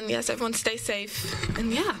 And yes, everyone stay safe.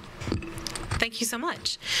 And yeah. Thank you so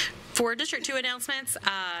much. For District 2 announcements,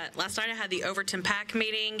 last night I had the Overton PAC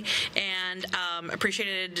meeting, and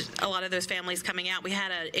appreciated a lot of those families coming out. We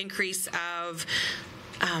had an increase of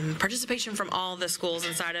participation from all the schools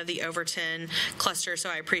inside of the Overton cluster, so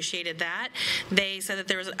I appreciated that. They said that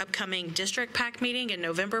there was an upcoming district PAC meeting in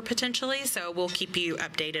November potentially, so we'll keep you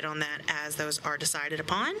updated on that as those are decided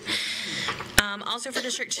upon. Also for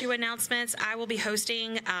District 2 announcements, I will be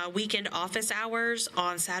hosting weekend office hours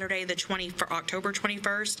on Saturday, for October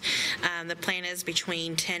 21st. The plan is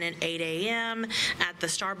between 10 and 8 a.m. at the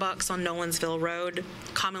Starbucks on Nolensville Road,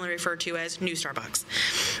 commonly referred to as New Starbucks.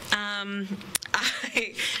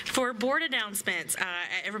 For board announcements,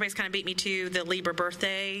 everybody's kind of beat me to the Libra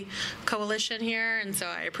Birthday Coalition here, and so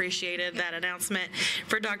I appreciated that announcement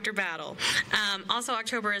for Dr. Battle. Also,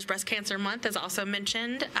 October is Breast Cancer Month, as also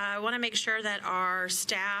mentioned. I want to make sure that our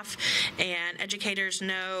staff and educators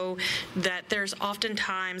know that there's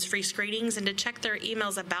oftentimes free screenings and to check their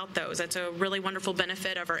emails about those. That's a really wonderful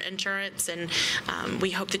benefit of our insurance, and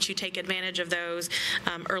we hope that you take advantage of those.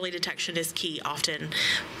 Early detection is key often.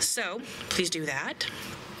 So please do that.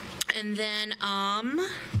 And then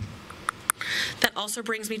that also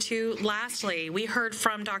brings me to, lastly, we heard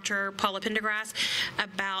from Dr. Paula Pendergrass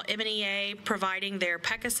about MNEA providing their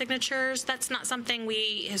PECA signatures. That's not something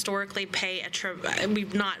we historically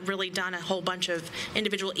we've not really done a whole bunch of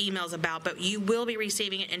individual emails about, but you will be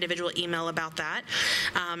receiving an individual email about that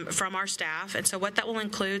from our staff. And so what that will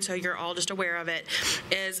include, so you're all just aware of it,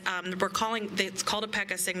 is it's called a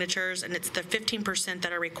PECA signatures, and it's the 15%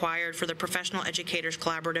 that are required for the Professional Educators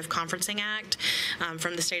Collaborative Conferencing Act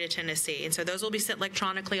from the state of Tennessee. And so those will be sent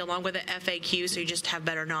electronically along with the FAQ, so you just have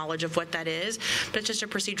better knowledge of what that is. But it's just a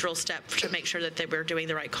procedural step to make sure that we're doing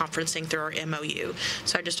the right conferencing through our MOU.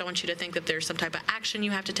 So I just don't want you to think that there's some type of action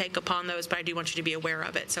you have to take upon those, but I do want you to be aware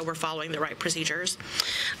of it, so we're following the right procedures.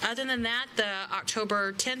 Other than that, the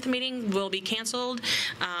October 10th meeting will be canceled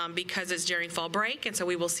because it's during fall break, and so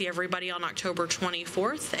we will see everybody on October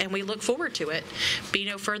 24th, and we look forward to it. Be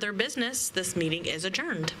no further business. This meeting is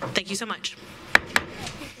adjourned. Thank you so much.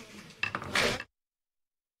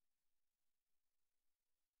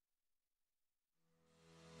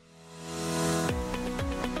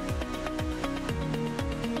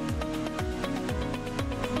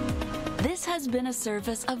 This has been a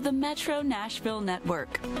service of the Metro Nashville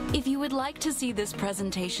Network. If you would like to see this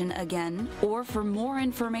presentation again, or for more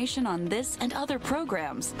information on this and other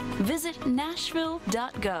programs, visit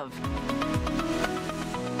nashville.gov.